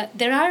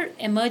there are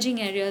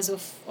emerging areas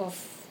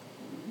of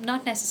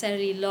not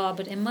necessarily law,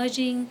 but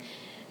emerging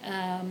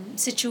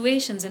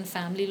situations in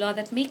family law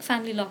that make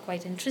family law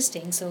quite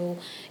interesting. So,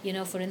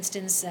 for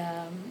instance,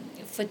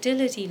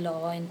 fertility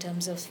law in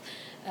terms of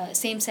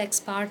same-sex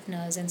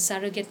partners and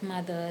surrogate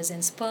mothers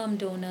and sperm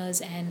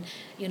donors and,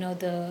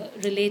 the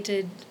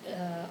related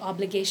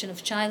obligation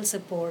of child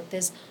support.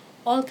 There's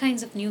all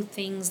kinds of new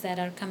things that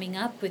are coming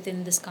up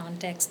within this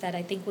context that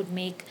I think would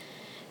make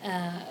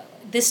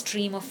this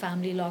stream of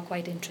family law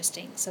quite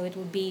interesting. So it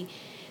would be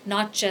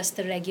not just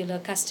the regular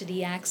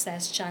custody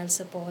access, child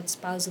support,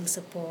 spousal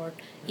support,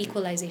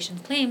 equalization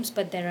claims,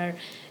 but there are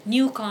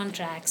new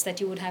contracts that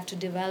you would have to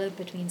develop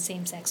between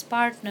same-sex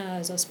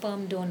partners or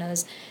sperm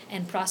donors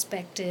and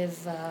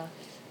prospective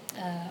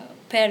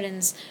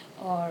parents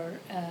or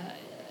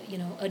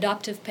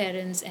adoptive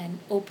parents, and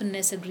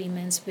openness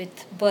agreements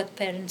with birth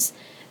parents.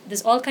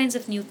 There's all kinds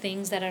of new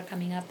things that are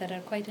coming up that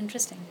are quite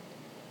interesting.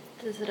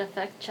 Does it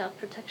affect child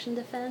protection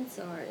defense,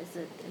 or is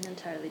it an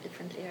entirely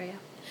different area?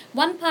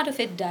 One part of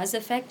it does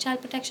affect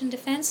child protection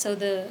defense. So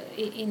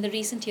in the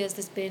recent years,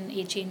 there's been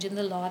a change in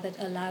the law that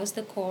allows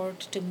the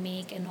court to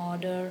make an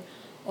order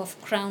of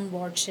crown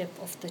wardship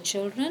of the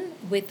children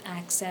with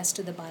access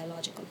to the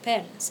biological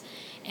parents,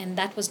 and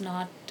that was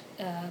not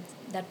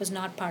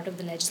part of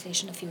the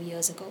legislation a few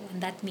years ago.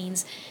 And that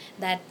means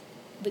that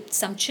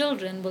some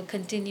children will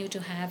continue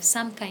to have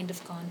some kind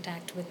of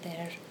contact with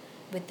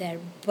their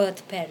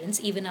birth parents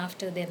even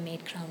after they've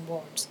made crown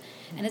wards.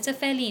 And it's a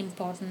fairly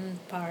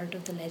important part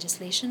of the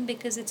legislation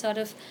because it's sort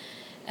of,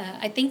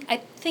 I think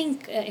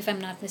if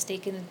I'm not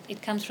mistaken,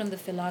 it comes from the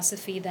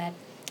philosophy that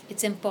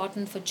it's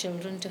important for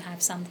children to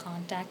have some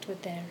contact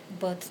with their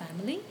birth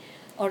family,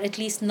 or at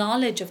least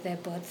knowledge of their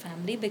birth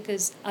family,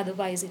 because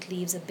otherwise it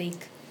leaves a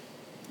big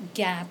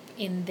gap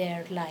in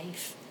their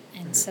life.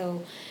 And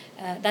so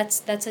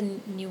that's a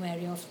new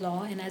area of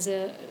law, and as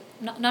a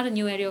not a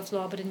new area of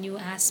law, but a new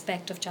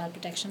aspect of child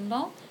protection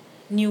law,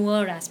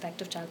 newer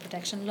aspect of child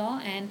protection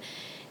law, and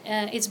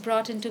it's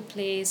brought into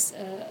place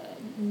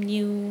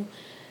new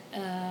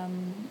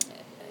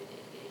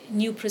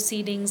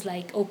proceedings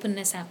like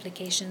openness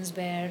applications,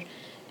 where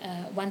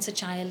once a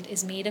child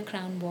is made a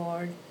crown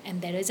ward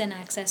and there is an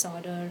access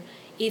order,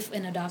 if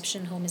an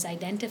adoption home is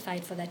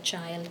identified for that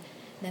child,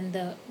 then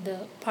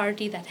the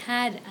party that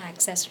had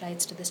access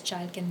rights to this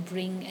child can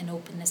bring an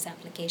openness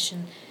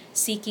application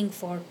seeking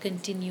for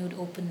continued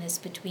openness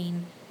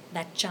between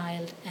that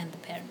child and the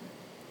parent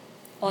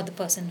or the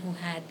person who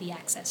had the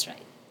access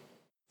right.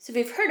 So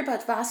we've heard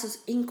about Vasu's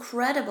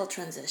incredible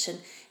transition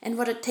and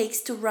what it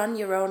takes to run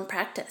your own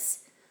practice.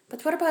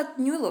 But what about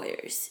new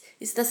lawyers?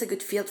 Is this a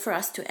good field for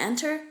us to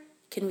enter?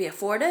 Can we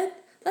afford it?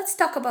 Let's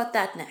talk about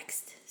that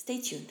next. Stay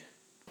tuned.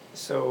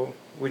 So,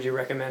 would you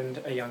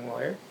recommend a young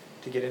lawyer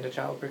to get into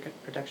child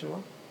protection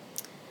law?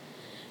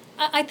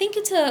 I think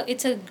it's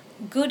a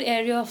good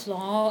area of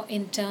law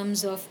in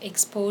terms of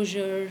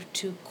exposure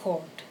to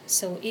court.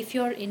 So if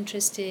you're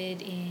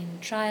interested in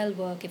trial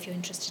work, if you're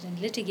interested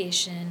in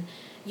litigation,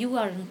 you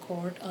are in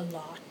court a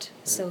lot.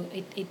 So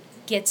it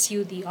gets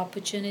you the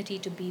opportunity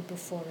to be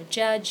before a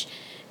judge,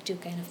 to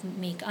kind of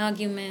make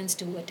arguments,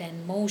 to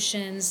attend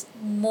motions,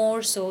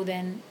 more so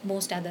than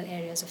most other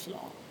areas of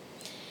law.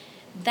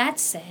 That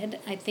said,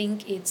 I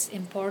think it's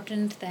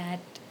important that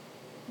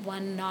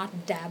one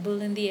not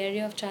dabble in the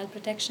area of child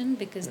protection,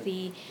 because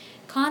the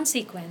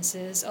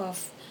consequences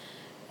of,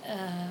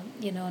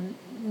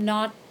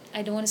 not,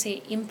 I don't want to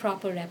say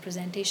improper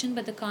representation,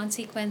 but the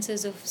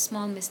consequences of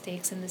small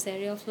mistakes in this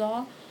area of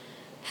law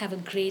have a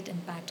great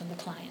impact on the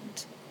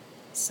client.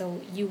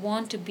 So you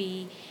want to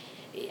be,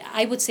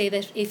 I would say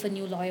that if a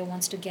new lawyer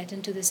wants to get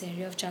into this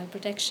area of child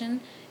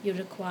protection, you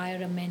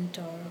require a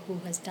mentor who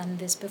has done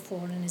this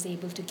before and is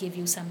able to give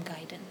you some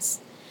guidance.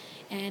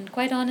 And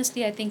quite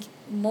honestly, I think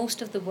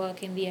most of the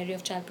work in the area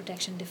of child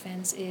protection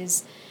defense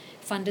is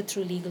funded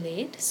through legal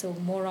aid. So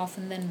more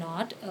often than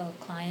not, a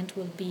client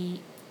will be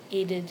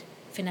aided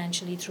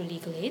financially through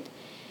legal aid.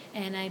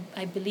 And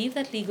I believe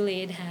that legal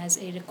aid has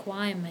a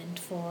requirement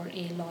for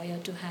a lawyer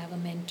to have a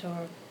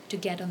mentor to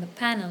get on the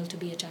panel to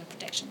be a child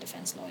protection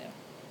defense lawyer.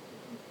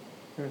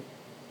 And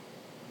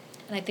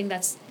I think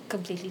that's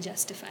completely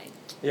justified.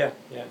 Yeah,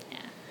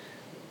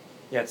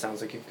 it sounds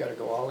like you've got to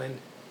go all in,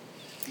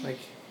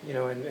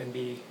 and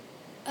be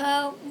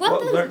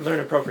learn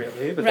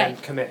appropriately, but then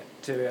commit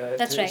to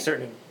a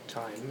certain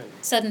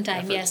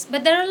time. Yes.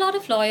 But there are a lot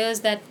of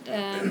lawyers that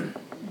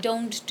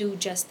don't do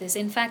just this.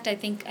 In fact, I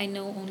think I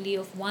know only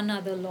of one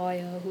other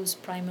lawyer whose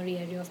primary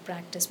area of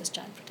practice was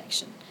child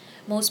protection.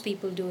 Most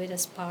people do it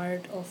as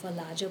part of a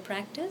larger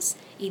practice,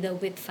 either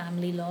with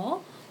family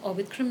law or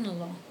with criminal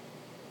law.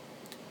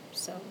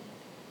 So,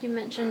 you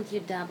mentioned you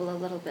dabble a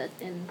little bit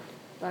in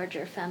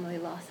larger family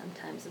law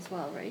sometimes as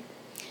well, right?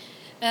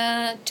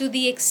 To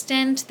the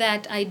extent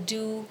that I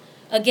do,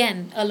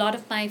 again, a lot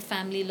of my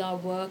family law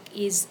work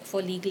is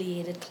for legally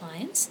aided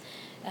clients.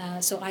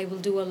 So I will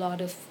do a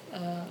lot of,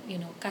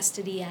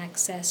 custody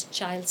access,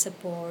 child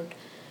support,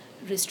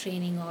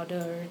 restraining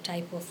order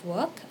type of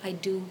work. I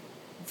do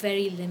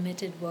very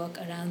limited work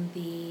around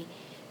the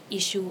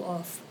issue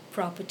of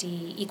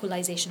property,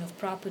 equalization of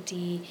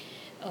property,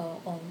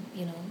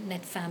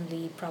 net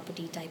family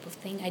property type of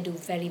thing. I do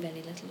very,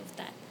 very little of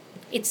that.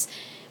 It's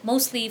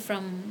mostly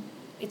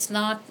it's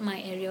not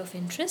my area of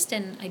interest,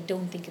 and I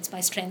don't think it's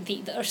my strength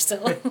either,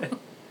 so.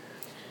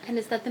 And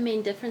is that the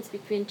main difference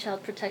between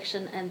child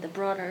protection and the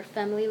broader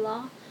family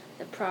law,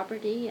 the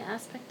property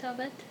aspect of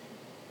it?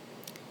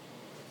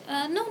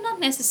 No, not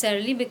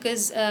necessarily,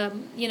 because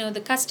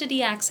the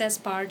custody access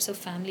parts of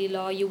family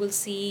law, you will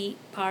see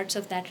parts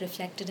of that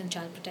reflected in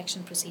child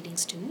protection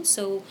proceedings too.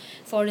 So,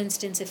 for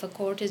instance, if a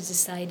court is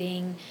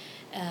deciding,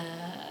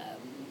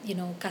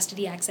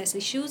 custody access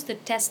issues, the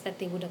test that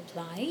they would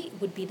apply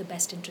would be the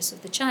best interest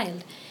of the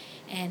child.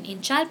 And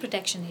in child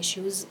protection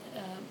issues,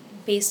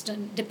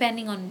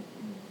 depending on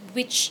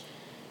which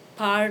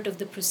part of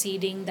the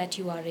proceeding that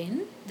you are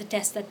in, the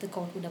test that the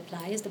court would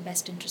apply is the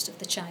best interest of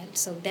the child.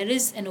 So there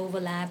is an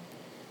overlap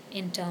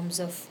in terms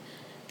of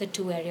the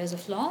two areas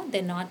of law.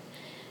 They're not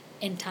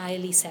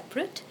entirely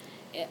separate.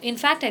 In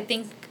fact, I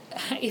think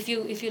if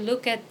you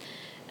look at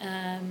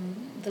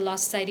the Law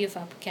Society of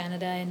Upper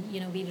Canada, and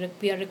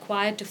we are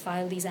required to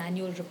file these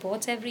annual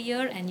reports every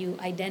year, and you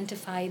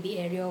identify the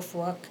area of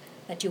work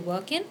that you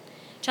work in.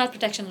 Child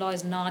protection law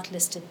is not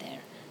listed there,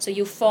 so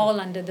you fall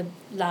under the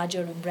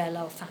larger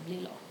umbrella of family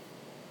law.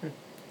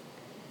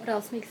 What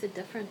else makes it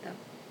different, though?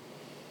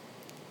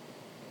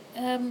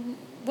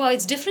 Well,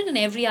 it's different in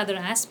every other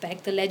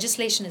aspect. The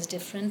legislation is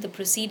different. The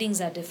proceedings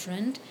are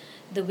different.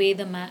 The way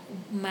the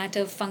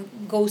matter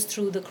goes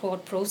through the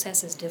court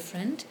process is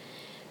different.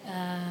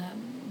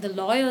 The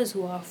lawyers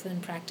who often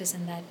practice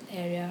in that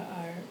area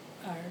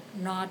are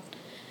not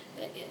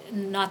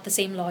the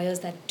same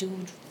lawyers that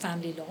do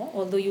family law,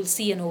 although you'll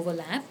see an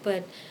overlap.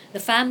 But the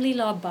family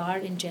law bar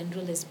in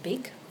general is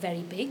big,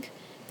 very big.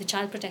 The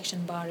child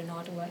protection bar in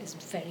Ottawa is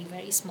very,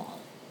 very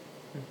small.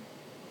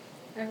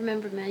 I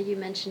remember, you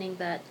mentioning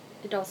that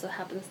it also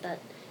happens that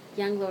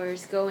young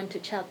lawyers go into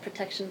child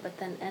protection but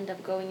then end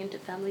up going into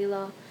family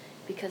law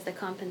because the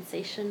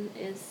compensation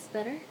is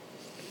better?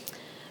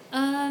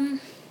 I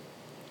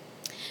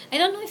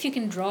don't know if you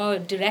can draw a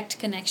direct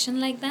connection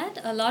like that.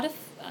 A lot of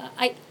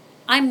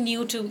I'm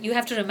new to, you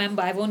have to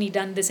remember, I've only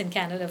done this in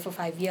Canada for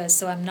 5 years,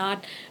 so I'm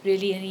not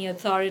really any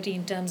authority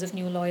in terms of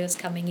new lawyers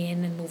coming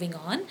in and moving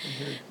on.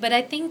 Mm-hmm. But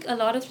I think a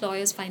lot of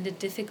lawyers find it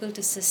difficult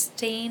to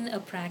sustain a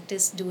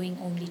practice doing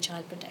only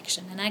child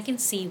protection, and I can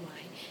see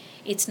why.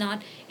 It's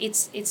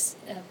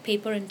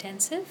paper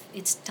intensive,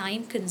 it's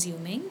time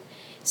consuming,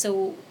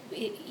 so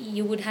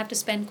you would have to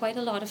spend quite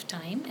a lot of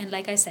time, and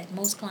like I said,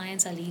 most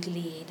clients are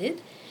legally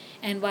aided.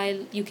 And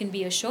while you can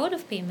be assured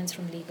of payments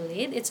from legal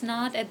aid, it's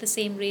not at the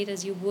same rate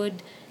as you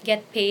would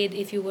get paid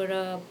if you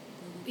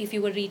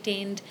were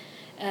retained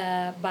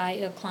by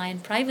a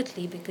client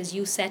privately, because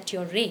you set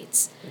your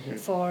rates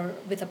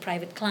with a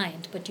private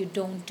client, but you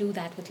don't do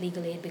that with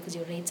legal aid because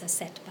your rates are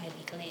set by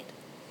legal aid.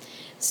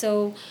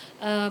 So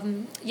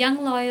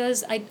young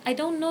lawyers, I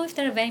don't know if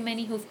there are very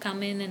many who've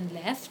come in and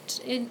left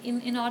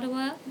in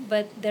Ottawa,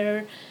 but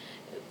there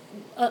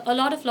are a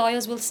lot of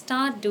lawyers will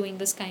start doing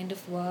this kind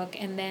of work,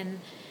 and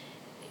then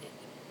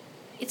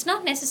it's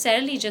not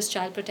necessarily just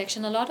child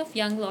protection. A lot of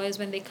young lawyers,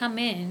 when they come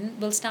in,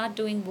 will start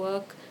doing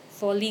work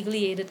for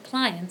legally aided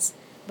clients,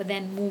 but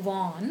then move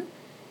on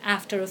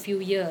after a few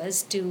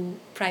years to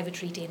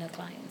private retainer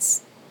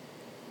clients.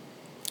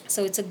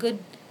 So it's a good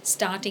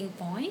starting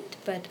point,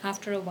 but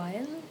after a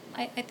while,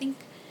 I think,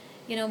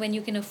 when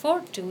you can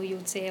afford to, you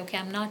would say, okay,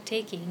 I'm not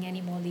taking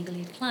any more legal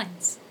aid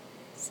clients.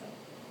 So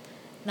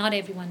not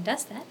everyone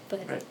does that,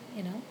 but, right.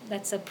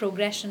 That's a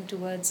progression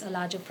towards a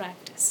larger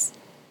practice.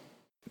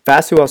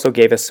 Vasu also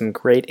gave us some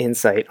great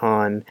insight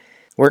on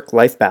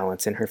work-life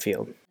balance in her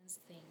field.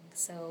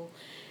 So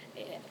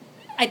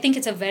I think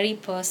it's a very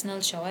personal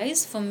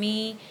choice. For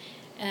me,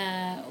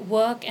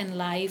 work and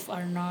life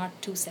are not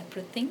two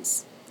separate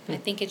things. I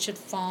think it should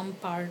form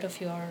part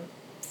of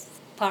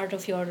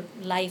your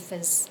life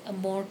as a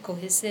more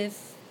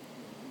cohesive,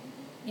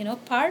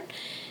 part.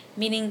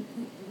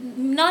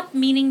 Not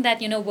meaning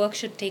that, work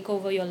should take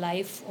over your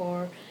life,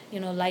 or,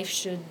 life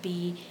should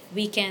be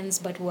weekends,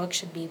 but work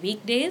should be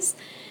weekdays.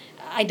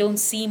 I don't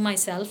see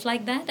myself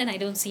like that, and I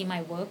don't see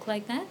my work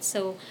like that.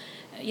 So,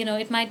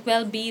 it might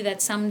well be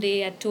that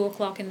someday at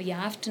 2:00 in the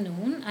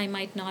afternoon, I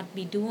might not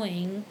be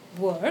doing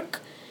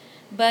work,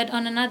 but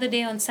on another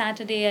day, on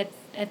Saturday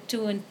at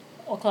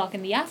 2:00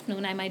 in the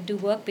afternoon, I might do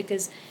work,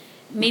 because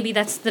maybe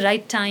that's the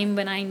right time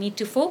when I need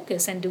to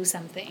focus and do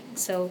something.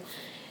 So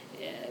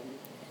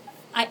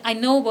I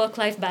know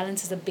work-life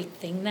balance is a big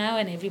thing now,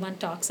 and everyone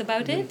talks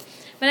about it,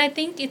 but I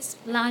think it's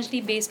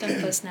largely based on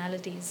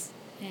personalities.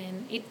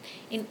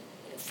 And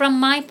from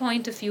my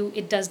point of view,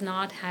 it does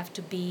not have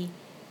to be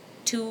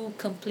two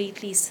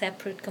completely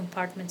separate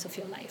compartments of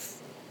your life.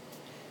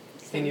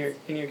 sense.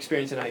 In your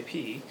experience in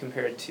IP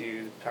compared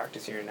to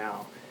practice here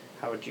now,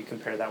 how would you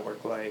compare that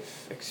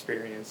work-life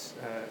experience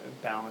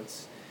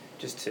balance,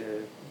 just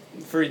to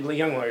for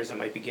young lawyers that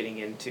might be getting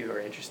into or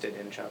interested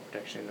in child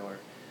protection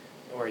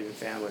or even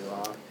family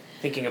law,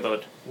 thinking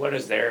about what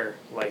is their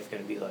life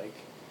going to be like?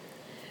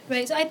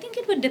 Right. So I think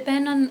it would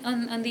depend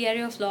on the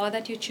area of law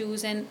that you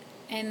choose and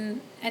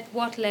at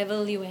what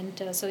level you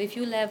enter. So if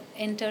you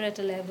enter at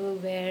a level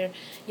where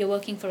you're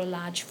working for a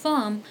large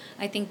firm,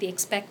 I think the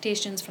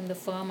expectations from the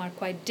firm are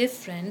quite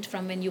different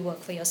from when you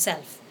work for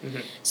yourself. Mm-hmm.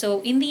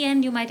 So in the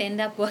end, you might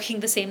end up working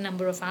the same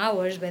number of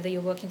hours, whether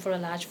you're working for a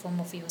large firm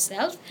or for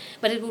yourself,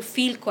 but it will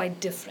feel quite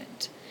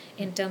different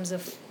in terms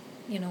of,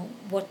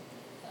 what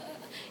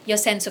your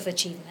sense of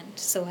achievement.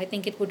 So I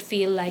think it would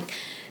feel like,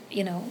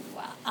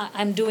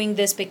 I'm doing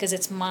this because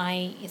it's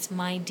my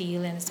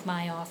deal and it's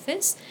my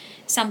office.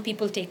 Some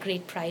people take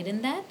great pride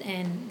in that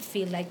and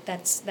feel like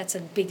that's a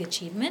big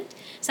achievement.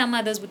 Some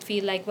others would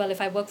feel like, well,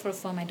 if I work for a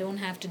firm, I don't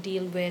have to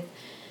deal with,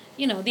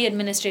 the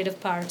administrative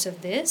parts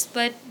of this.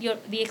 But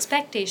the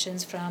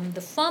expectations from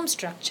the firm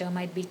structure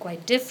might be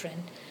quite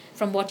different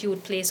from what you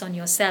would place on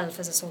yourself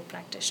as a sole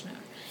practitioner.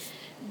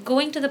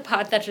 Going to the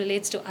part that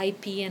relates to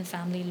IP and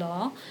family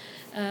law,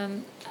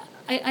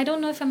 I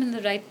don't know if I'm in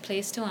the right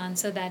place to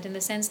answer that, in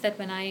the sense that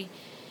when I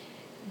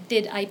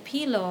did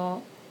IP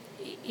law,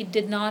 it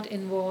did not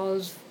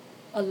involve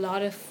a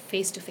lot of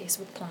face-to-face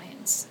with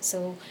clients.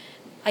 So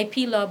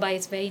IP law by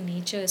its very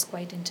nature is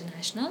quite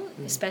international,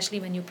 especially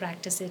when you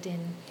practice it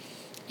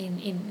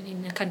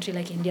in a country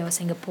like India or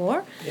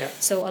Singapore. Yeah.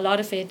 So a lot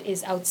of it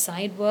is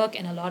outside work,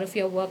 and a lot of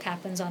your work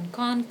happens on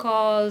con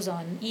calls,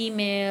 on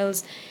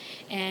emails.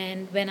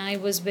 And when I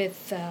was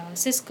with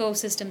Cisco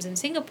Systems in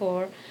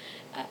Singapore,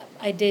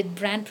 I did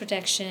brand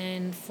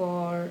protection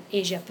for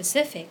Asia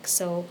Pacific.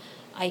 So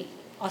I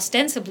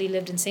ostensibly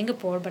lived in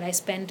Singapore, but I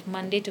spent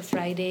Monday to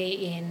Friday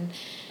in,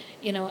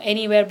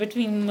 anywhere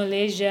between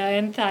Malaysia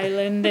and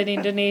Thailand and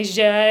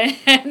Indonesia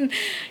and,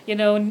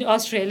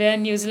 Australia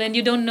and New Zealand.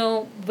 You don't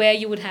know where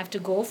you would have to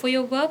go for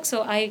your work.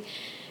 So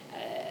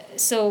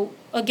so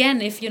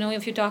again, if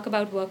you talk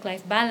about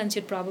work-life balance,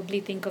 you'd probably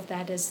think of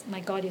that as, my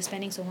God, you're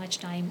spending so much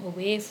time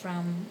away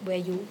from where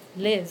you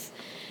live.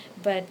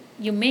 But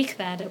you make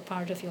that a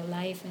part of your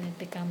life and it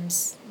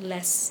becomes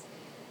less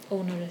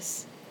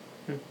onerous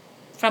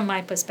from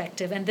my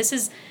perspective. And this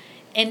is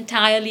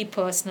entirely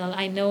personal.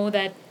 I know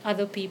that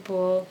other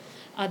people,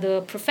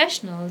 other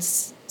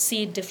professionals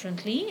see it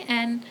differently,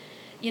 and,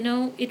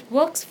 it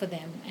works for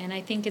them. And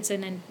I think it's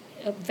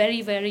a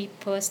very, very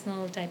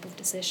personal type of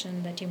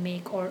decision that you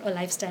make, or a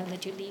lifestyle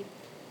that you lead.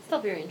 It's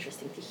still very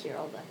interesting to hear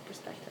all the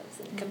perspectives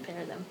and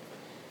compare them,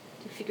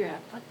 to figure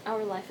out what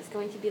our life is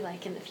going to be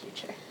like in the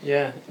future.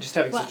 Yeah, just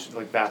having such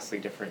vastly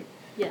different.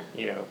 Yeah.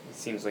 It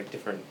seems like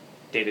different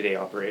day-to-day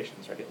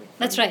operations, right?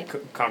 That's right.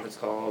 Conference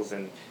calls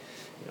and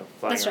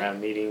flying That's around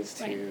right. meetings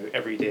to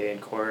every day in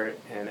court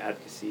and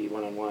advocacy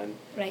one-on-one.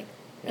 Right.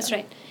 Yeah. That's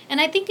right. And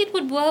I think it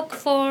would work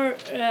for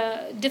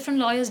different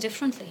lawyers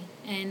differently.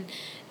 And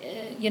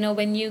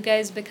when you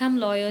guys become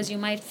lawyers, you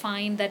might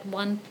find that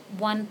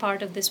one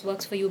part of this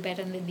works for you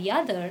better than the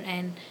other.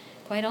 And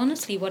quite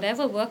honestly,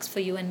 whatever works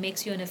for you and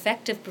makes you an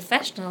effective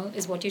professional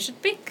is what you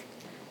should pick.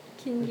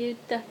 Can you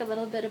talk a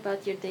little bit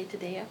about your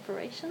day-to-day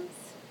operations,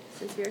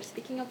 since we are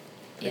speaking of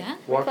Yeah.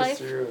 Walk us life?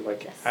 through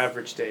Yes.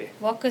 average day.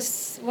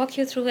 Walk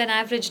you through an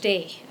average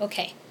day.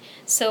 Okay.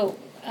 So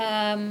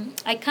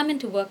I come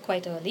into work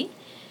quite early.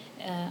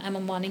 I'm a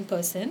morning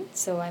person,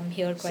 so I'm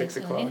here quite 6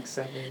 early. o'clock,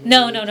 7.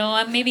 No.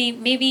 I'm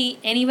maybe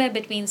anywhere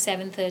between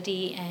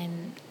 7:30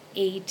 and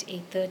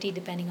 8:30,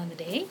 depending on the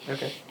day.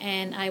 Okay.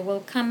 And I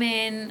will come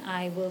in.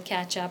 I will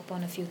catch up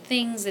on a few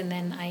things, and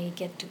then I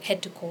get to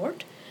head to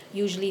court,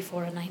 usually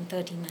for a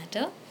 9:30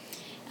 matter.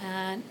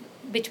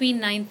 Between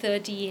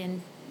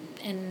 9:30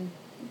 and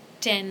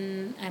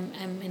 10,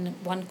 I'm in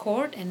one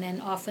court, and then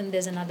often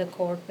there's another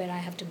court where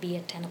I have to be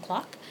at 10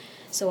 o'clock.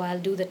 So I'll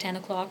do the 10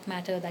 o'clock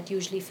matter that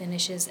usually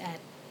finishes at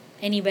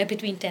anywhere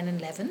between 10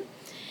 and 11.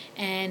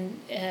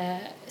 And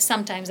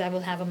sometimes I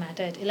will have a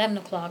matter at 11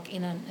 o'clock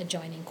in an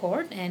adjoining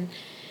court. And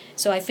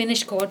so I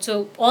finish court.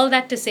 So all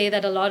that to say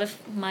that a lot of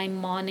my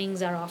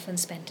mornings are often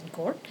spent in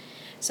court.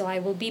 So I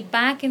will be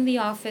back in the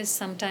office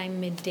sometime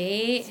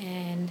midday,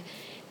 and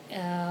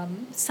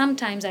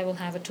sometimes I will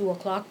have a 2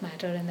 o'clock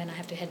matter, and then I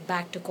have to head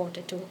back to court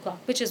at 2 o'clock,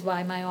 which is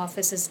why my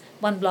office is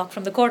 1 block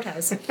from the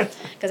courthouse,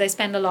 because I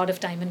spend a lot of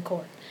time in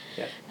court.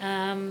 Yeah.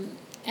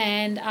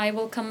 And I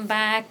will come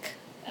back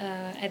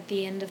at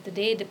the end of the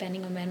day,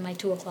 depending on when my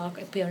 2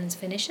 o'clock appearance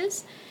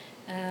finishes.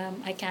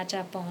 I catch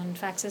up on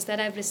faxes that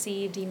I've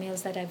received,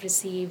 emails that I've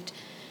received,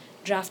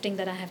 drafting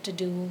that I have to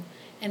do.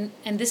 And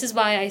this is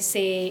why I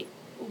say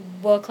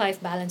work-life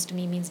balance to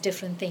me means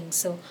different things.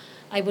 So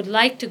I would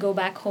like to go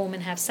back home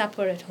and have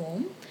supper at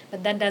home,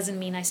 but that doesn't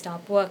mean I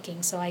stop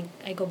working. So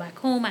I go back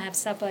home, I have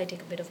supper, I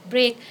take a bit of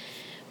break,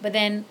 but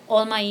then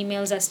all my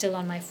emails are still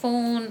on my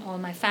phone, all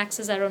my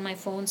faxes are on my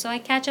phone, so I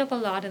catch up a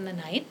lot in the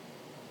night.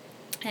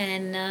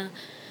 And,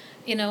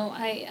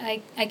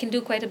 I can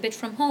do quite a bit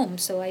from home,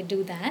 so I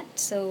do that.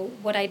 So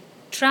what I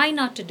try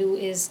not to do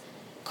is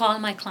call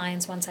my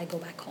clients once I go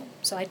back home.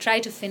 So I try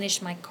to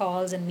finish my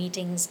calls and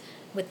meetings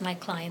with my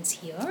clients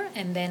here,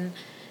 and then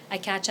I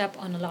catch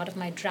up on a lot of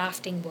my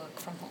drafting work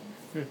from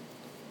home.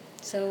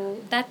 So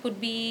that would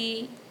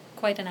be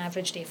quite an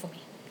average day for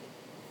me.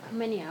 How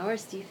many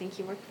hours do you think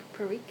you work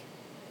per week?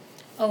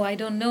 Oh, I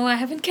don't know. I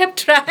haven't kept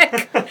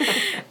track.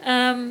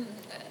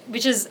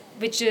 Which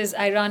is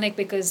ironic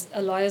because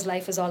a lawyer's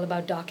life is all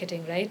about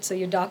docketing, right? So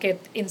you docket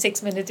in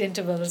 6-minute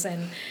intervals,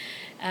 and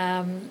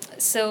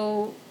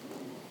so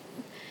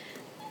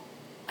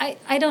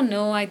I don't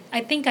know. I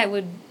think I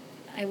would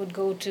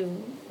go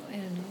to, I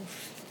don't know,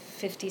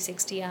 50,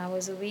 60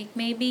 hours a week,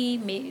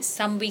 maybe.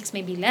 Some weeks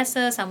maybe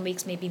lesser, some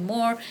weeks maybe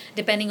more,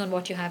 depending on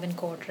what you have in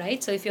court,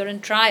 right? So if you're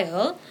in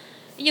trial,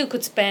 you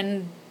could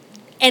spend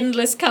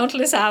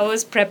countless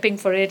hours prepping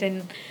for it,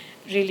 and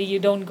really you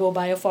don't go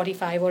by a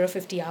 45 or a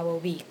 50-hour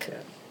week.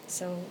 Yeah.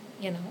 So,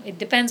 it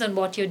depends on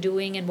what you're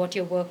doing and what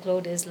your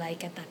workload is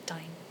like at that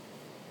time.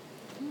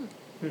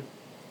 If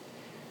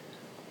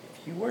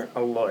you weren't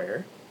a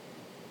lawyer,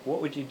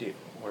 what would you do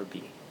or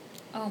be?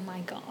 Oh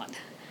my God.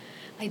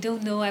 I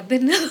don't know. I've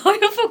been a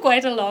lawyer for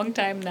quite a long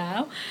time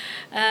now.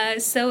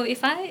 So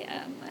if I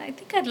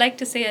think I'd like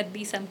to say I'd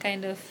be some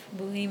kind of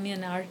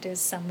bohemian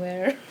artist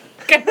somewhere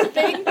kind of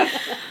thing.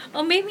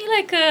 Or maybe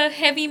like a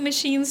heavy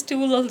machines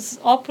tools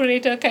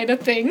operator kind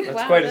of thing.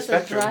 That's quite a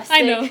spectrum.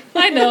 I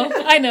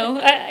know.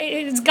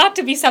 It's got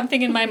to be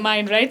something in my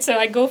mind, right? So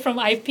I go from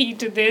IP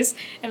to this,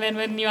 and then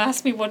when you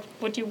ask me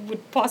what you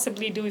would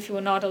possibly do if you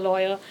were not a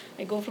lawyer,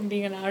 I go from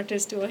being an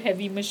artist to a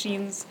heavy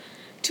machines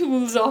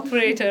tools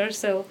operator.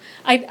 So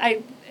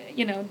I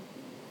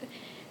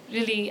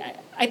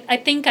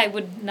think I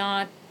would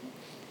not.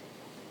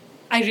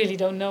 I really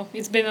don't know.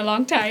 It's been a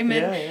long time,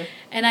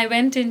 and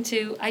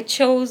I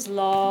chose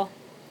law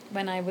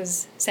when I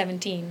was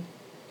 17.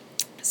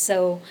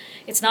 So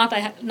it's not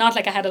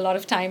like I had a lot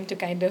of time to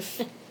kind of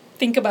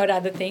think about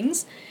other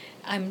things.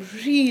 I'm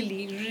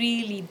really,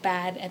 really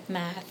bad at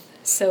math.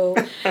 So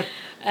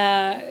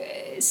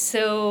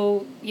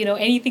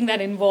anything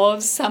that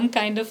involves some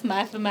kind of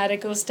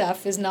mathematical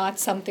stuff is not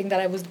something that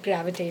I would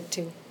gravitate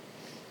to.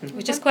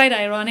 Which is quite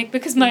ironic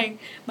because my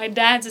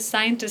dad's a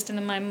scientist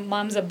and my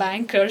mom's a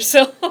banker,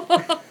 so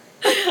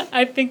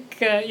I think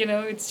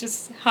it's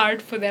just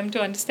hard for them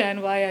to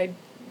understand why I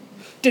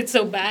did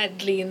so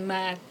badly in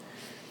math.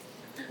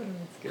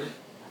 That's good.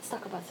 Let's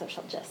talk about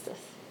social justice.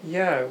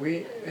 Yeah,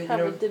 we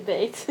Have a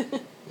debate.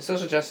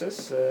 social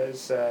justice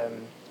is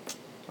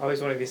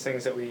always one of these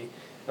things that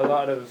a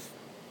lot of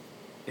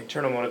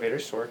internal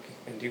motivators to work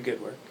and do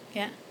good work.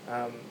 Yeah.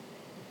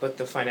 But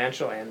the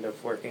financial end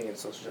of working in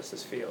social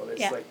justice field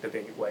is like the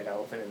big white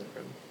elephant in the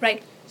room.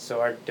 Right.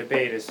 So our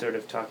debate is sort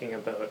of talking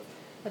about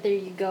whether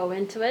you go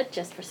into it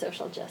just for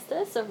social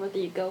justice or whether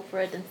you go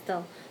for it and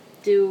still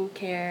do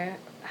care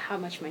how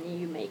much money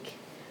you make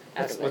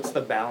out of it. What's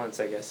the balance,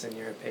 I guess, in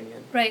your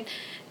opinion? Right.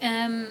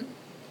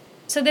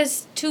 So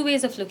there's two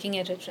ways of looking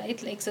at it,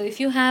 right? Like, so if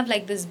you have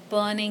like this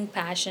burning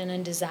passion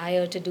and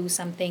desire to do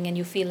something and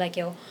you feel like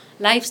your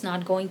life's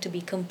not going to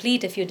be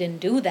complete if you didn't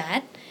do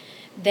that,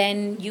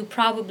 then you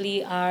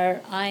probably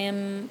are, I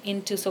am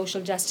into social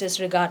justice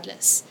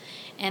regardless.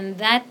 And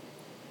that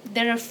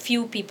there are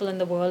few people in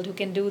the world who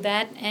can do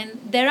that, and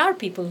there are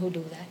people who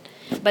do that.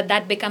 But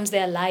that becomes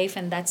their life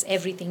and that's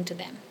everything to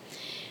them.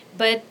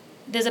 But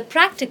there's a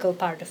practical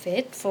part of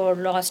it for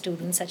law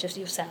students such as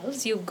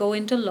yourselves. You go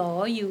into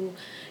law, you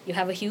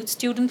have a huge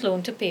student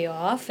loan to pay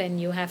off,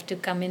 and you have to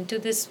come into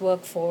this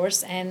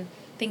workforce and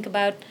think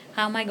about,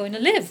 how am I going to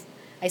live?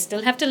 I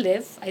still have to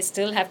live. I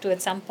still have to at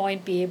some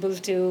point be able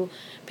to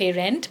pay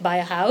rent, buy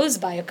a house,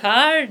 buy a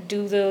car,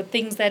 do the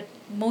things that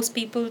most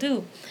people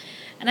do.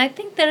 And I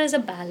think there is a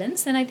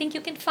balance, and I think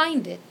you can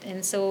find it.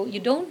 And so you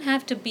don't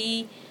have to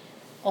be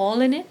all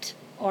in it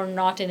or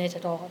not in it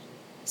at all.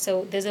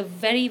 So there's a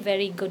very,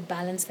 very good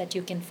balance that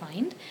you can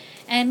find.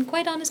 And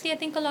quite honestly, I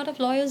think a lot of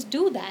lawyers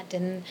do that.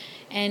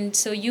 And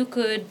so you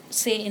could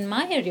say, in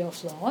my area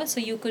of law, so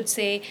you could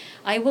say,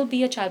 I will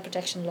be a child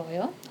protection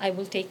lawyer. I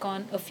will take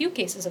on a few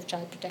cases of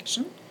child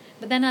protection,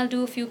 but then I'll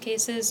do a few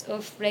cases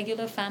of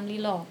regular family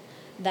law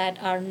that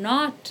are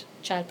not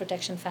child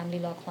protection family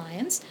law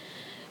clients,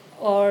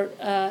 or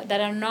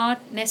that are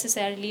not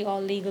necessarily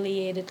all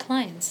legally aided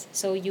clients.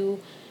 So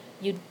you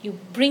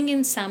bring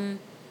in some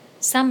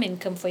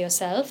income for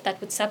yourself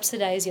that would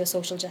subsidize your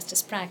social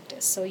justice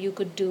practice. So you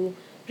could do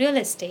real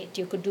estate,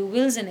 you could do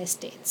wills and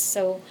estates.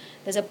 So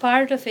there's a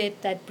part of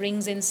it that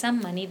brings in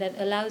some money that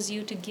allows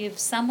you to give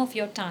some of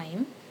your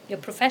time, your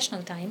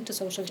professional time, to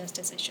social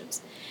justice issues.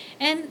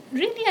 And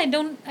really, I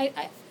don't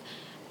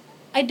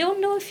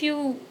know if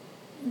you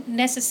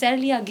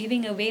necessarily are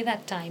giving away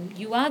that time.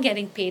 You are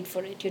getting paid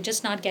for it. You're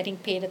just not getting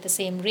paid at the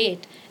same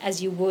rate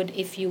as you would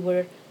if you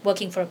were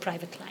working for a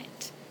private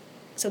client.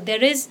 So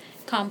there is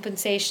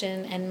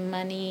compensation and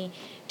money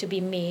to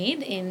be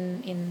made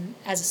in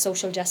as a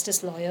social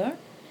justice lawyer.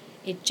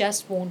 It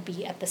just won't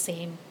be at the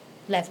same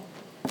level.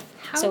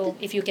 So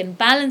if you can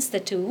balance the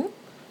two,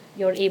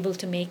 you're able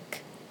to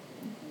make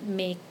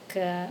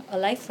a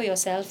life for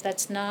yourself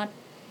that's not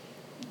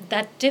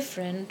that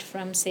different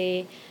from,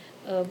 say,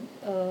 a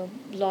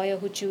lawyer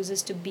who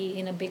chooses to be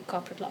in a big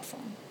corporate law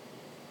firm.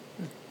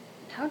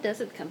 How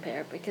does it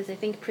compare? Because I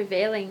think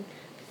prevailing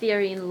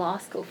theory in law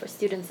school for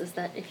students is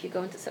that if you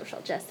go into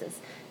social justice,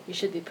 you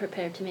should be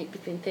prepared to make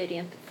between $30,000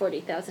 and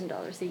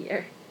 $40,000 a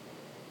year.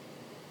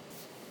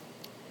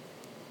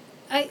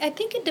 I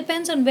think it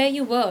depends on where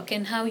you work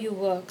and how you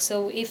work.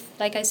 So if,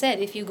 like I said,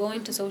 if you go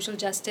into social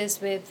justice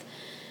with,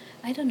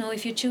 I don't know,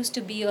 if you choose to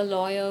be a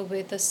lawyer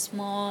with a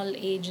small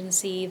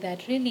agency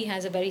that really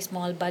has a very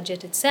small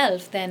budget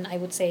itself, then I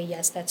would say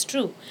yes, that's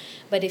true.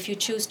 But if you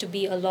choose to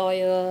be a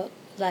lawyer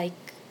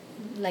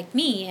like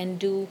me and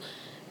do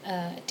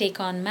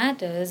take on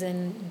matters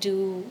and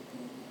do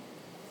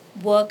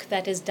work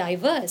that is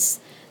diverse,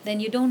 then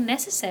you don't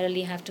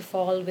necessarily have to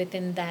fall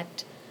within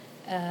that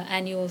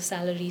annual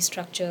salary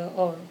structure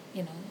or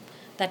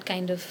that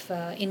kind of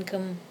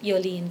income,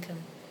 yearly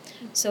income.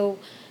 So,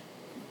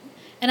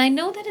 and I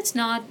know that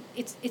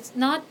it's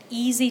not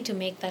easy to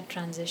make that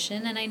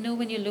transition. And I know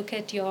when you look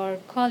at your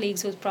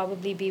colleagues who'll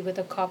probably be with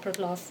a corporate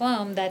law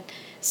firm that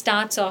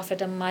starts off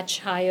at a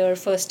much higher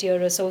first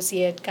year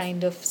associate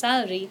kind of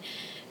salary,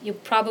 you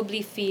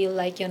probably feel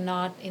like you're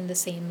not in the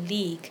same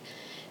league.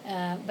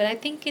 But I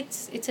think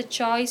it's a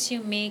choice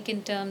you make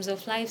in terms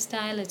of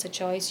lifestyle. It's a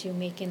choice you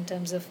make in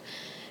terms of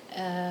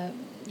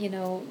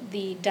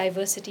the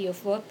diversity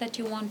of work that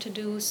you want to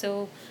do.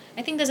 So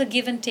I think there's a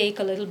give and take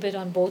a little bit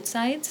on both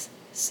sides.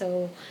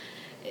 So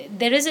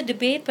there is a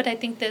debate, but I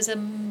think there's a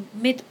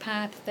mid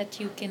path that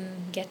you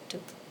can get to.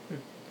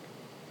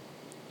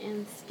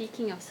 And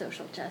speaking of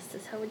social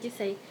justice, how would you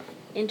say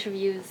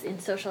interviews in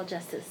social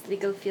justice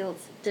legal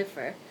fields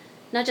differ?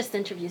 Not just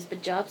interviews,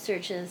 but job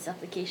searches,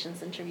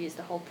 applications, interviews,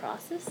 the whole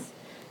process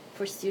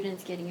for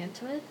students getting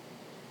into it?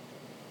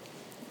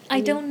 I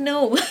don't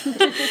know.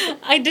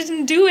 I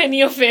didn't do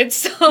any of it,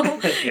 so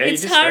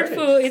it's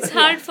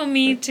hard for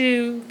me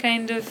to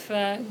kind of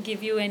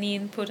give you any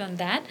input on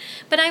that.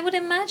 But I would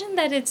imagine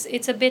that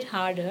it's a bit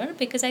harder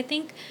because I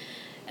think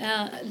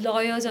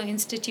lawyers or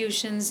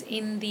institutions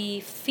in the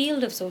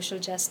field of social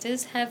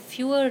justice have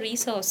fewer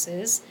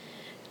resources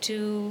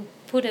to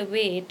put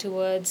away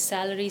towards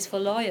salaries for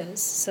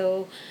lawyers.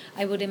 So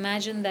I would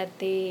imagine that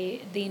the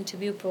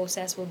interview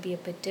process will be a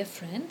bit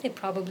different. They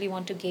probably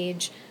want to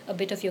gauge a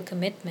bit of your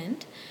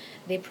commitment.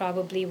 They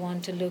probably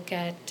want to look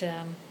at,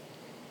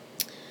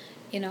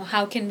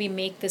 how can we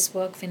make this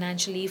work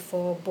financially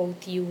for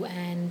both you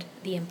and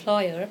the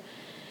employer.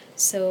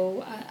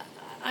 So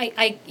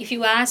I if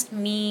you asked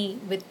me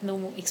with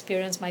no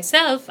experience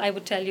myself, I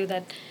would tell you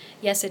that,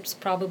 yes, it's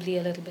probably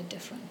a little bit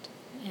different.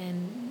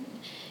 And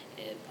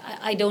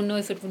I don't know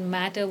if it would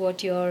matter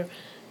what your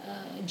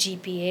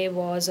GPA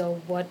was or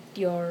what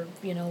your,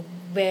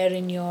 where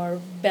in your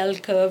bell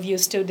curve you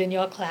stood in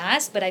your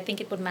class, but I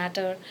think it would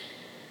matter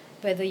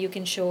whether you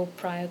can show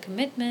prior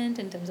commitment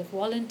in terms of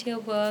volunteer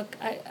work.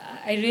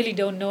 I really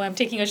don't know. I'm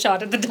taking a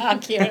shot at the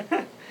dark here.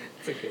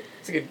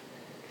 It's a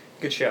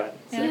good shot.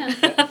 Yeah.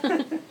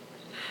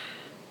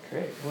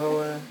 Great.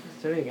 Well, is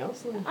there anything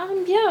else?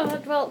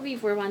 Well, we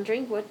were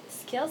wondering, what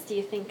skills do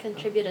you think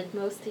contributed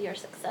most to your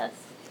success?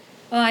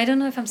 Oh, I don't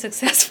know if I'm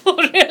successful,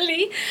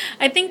 really.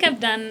 I think I've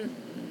done,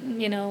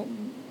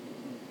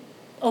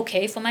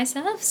 okay for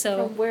myself.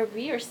 So from where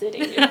we are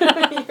sitting,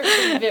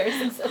 you're very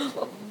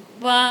successful.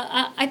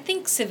 Well, I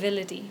think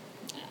civility.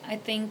 I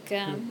think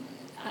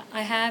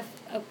I have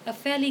a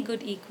fairly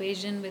good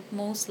equation with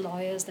most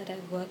lawyers that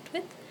I've worked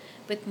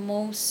with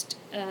most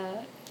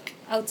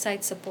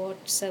outside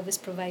support service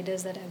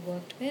providers that I've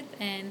worked with,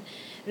 and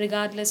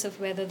regardless of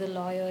whether the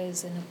lawyer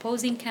is an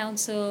opposing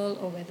counsel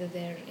or whether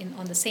they're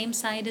on the same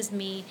side as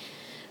me,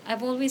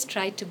 I've always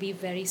tried to be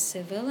very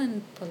civil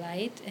and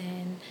polite.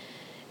 And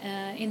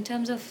in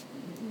terms of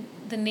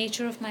the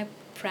nature of my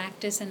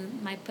practice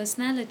and my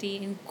personality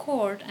in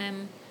court,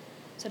 I'm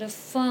sort of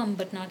firm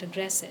but not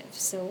aggressive.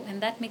 So,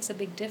 and that makes a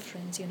big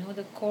difference.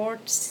 The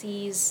court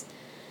sees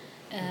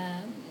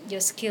your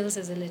skills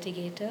as a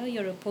litigator,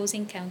 your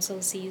opposing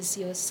counsel sees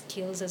your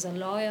skills as a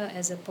lawyer,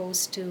 as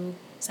opposed to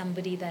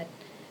somebody that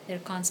they're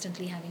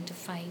constantly having to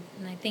fight.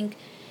 And I think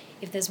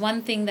if there's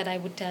one thing that I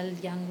would tell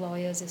young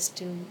lawyers is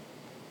to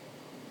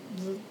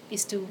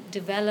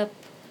develop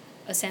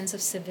a sense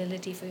of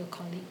civility for your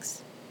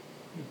colleagues.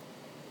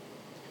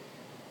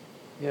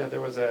 Yeah,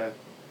 there was I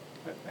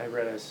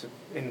read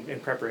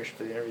in preparation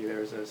for the interview, there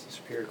was a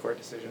Superior Court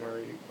decision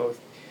where both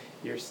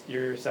your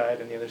side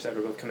and the other side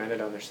were both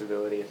commended on their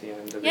civility at the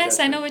end of the Yes,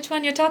 judgment. I know which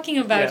one you're talking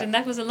about, Yeah. And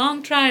that was a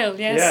long trial,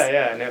 yes.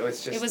 Yeah, and it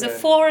was just... It was a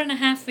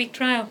 4.5-week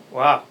trial.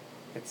 Wow,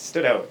 it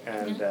stood out,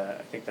 and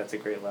I think that's a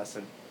great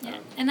lesson. Yeah,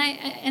 and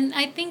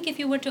I think if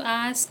you were to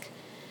ask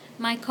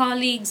my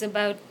colleagues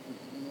about,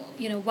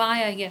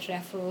 why I get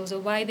referrals or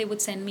why they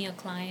would send me a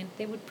client,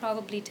 they would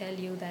probably tell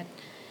you that,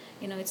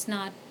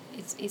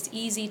 it's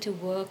easy to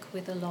work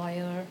with a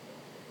lawyer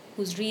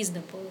who's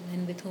reasonable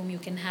and with whom you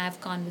can have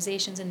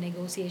conversations and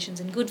negotiations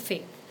in good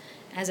faith,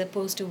 as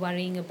opposed to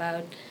worrying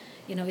about,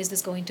 is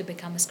this going to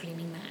become a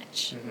screaming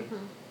match? Mm-hmm.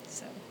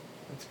 So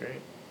that's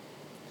great.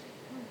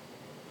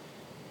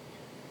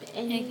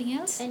 Anything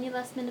else? Any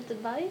last minute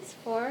advice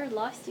for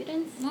law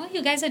students? No,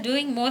 you guys are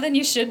doing more than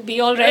you should be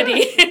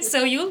already.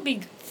 So you'll be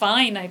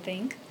fine, I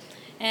think.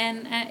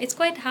 And it's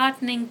quite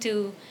heartening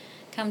to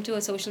come to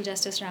a social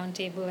justice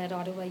roundtable at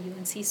Ottawa U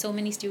and see so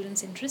many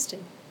students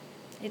interested.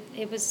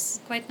 It was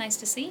quite nice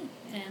to see,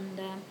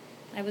 and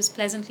I was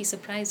pleasantly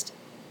surprised.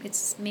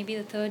 It's maybe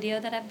the third year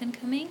that I've been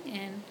coming,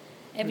 and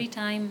every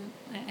time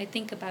I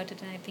think about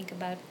it, and I think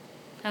about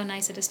how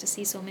nice it is to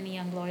see so many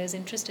young lawyers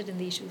interested in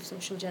the issue of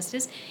social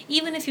justice,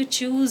 even if you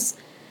choose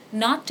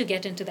not to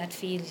get into that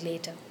field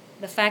later.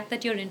 The fact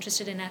that you're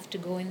interested enough to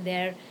go in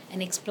there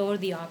and explore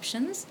the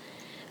options,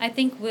 I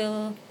think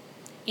will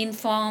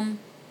inform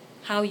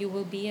how you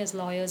will be as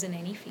lawyers in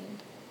any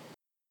field.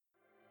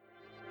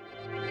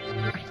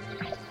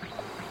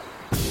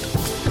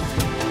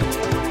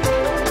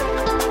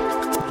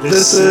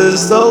 This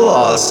is the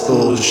Law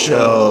School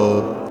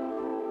Show.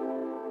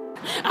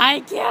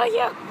 I kill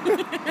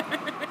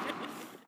you!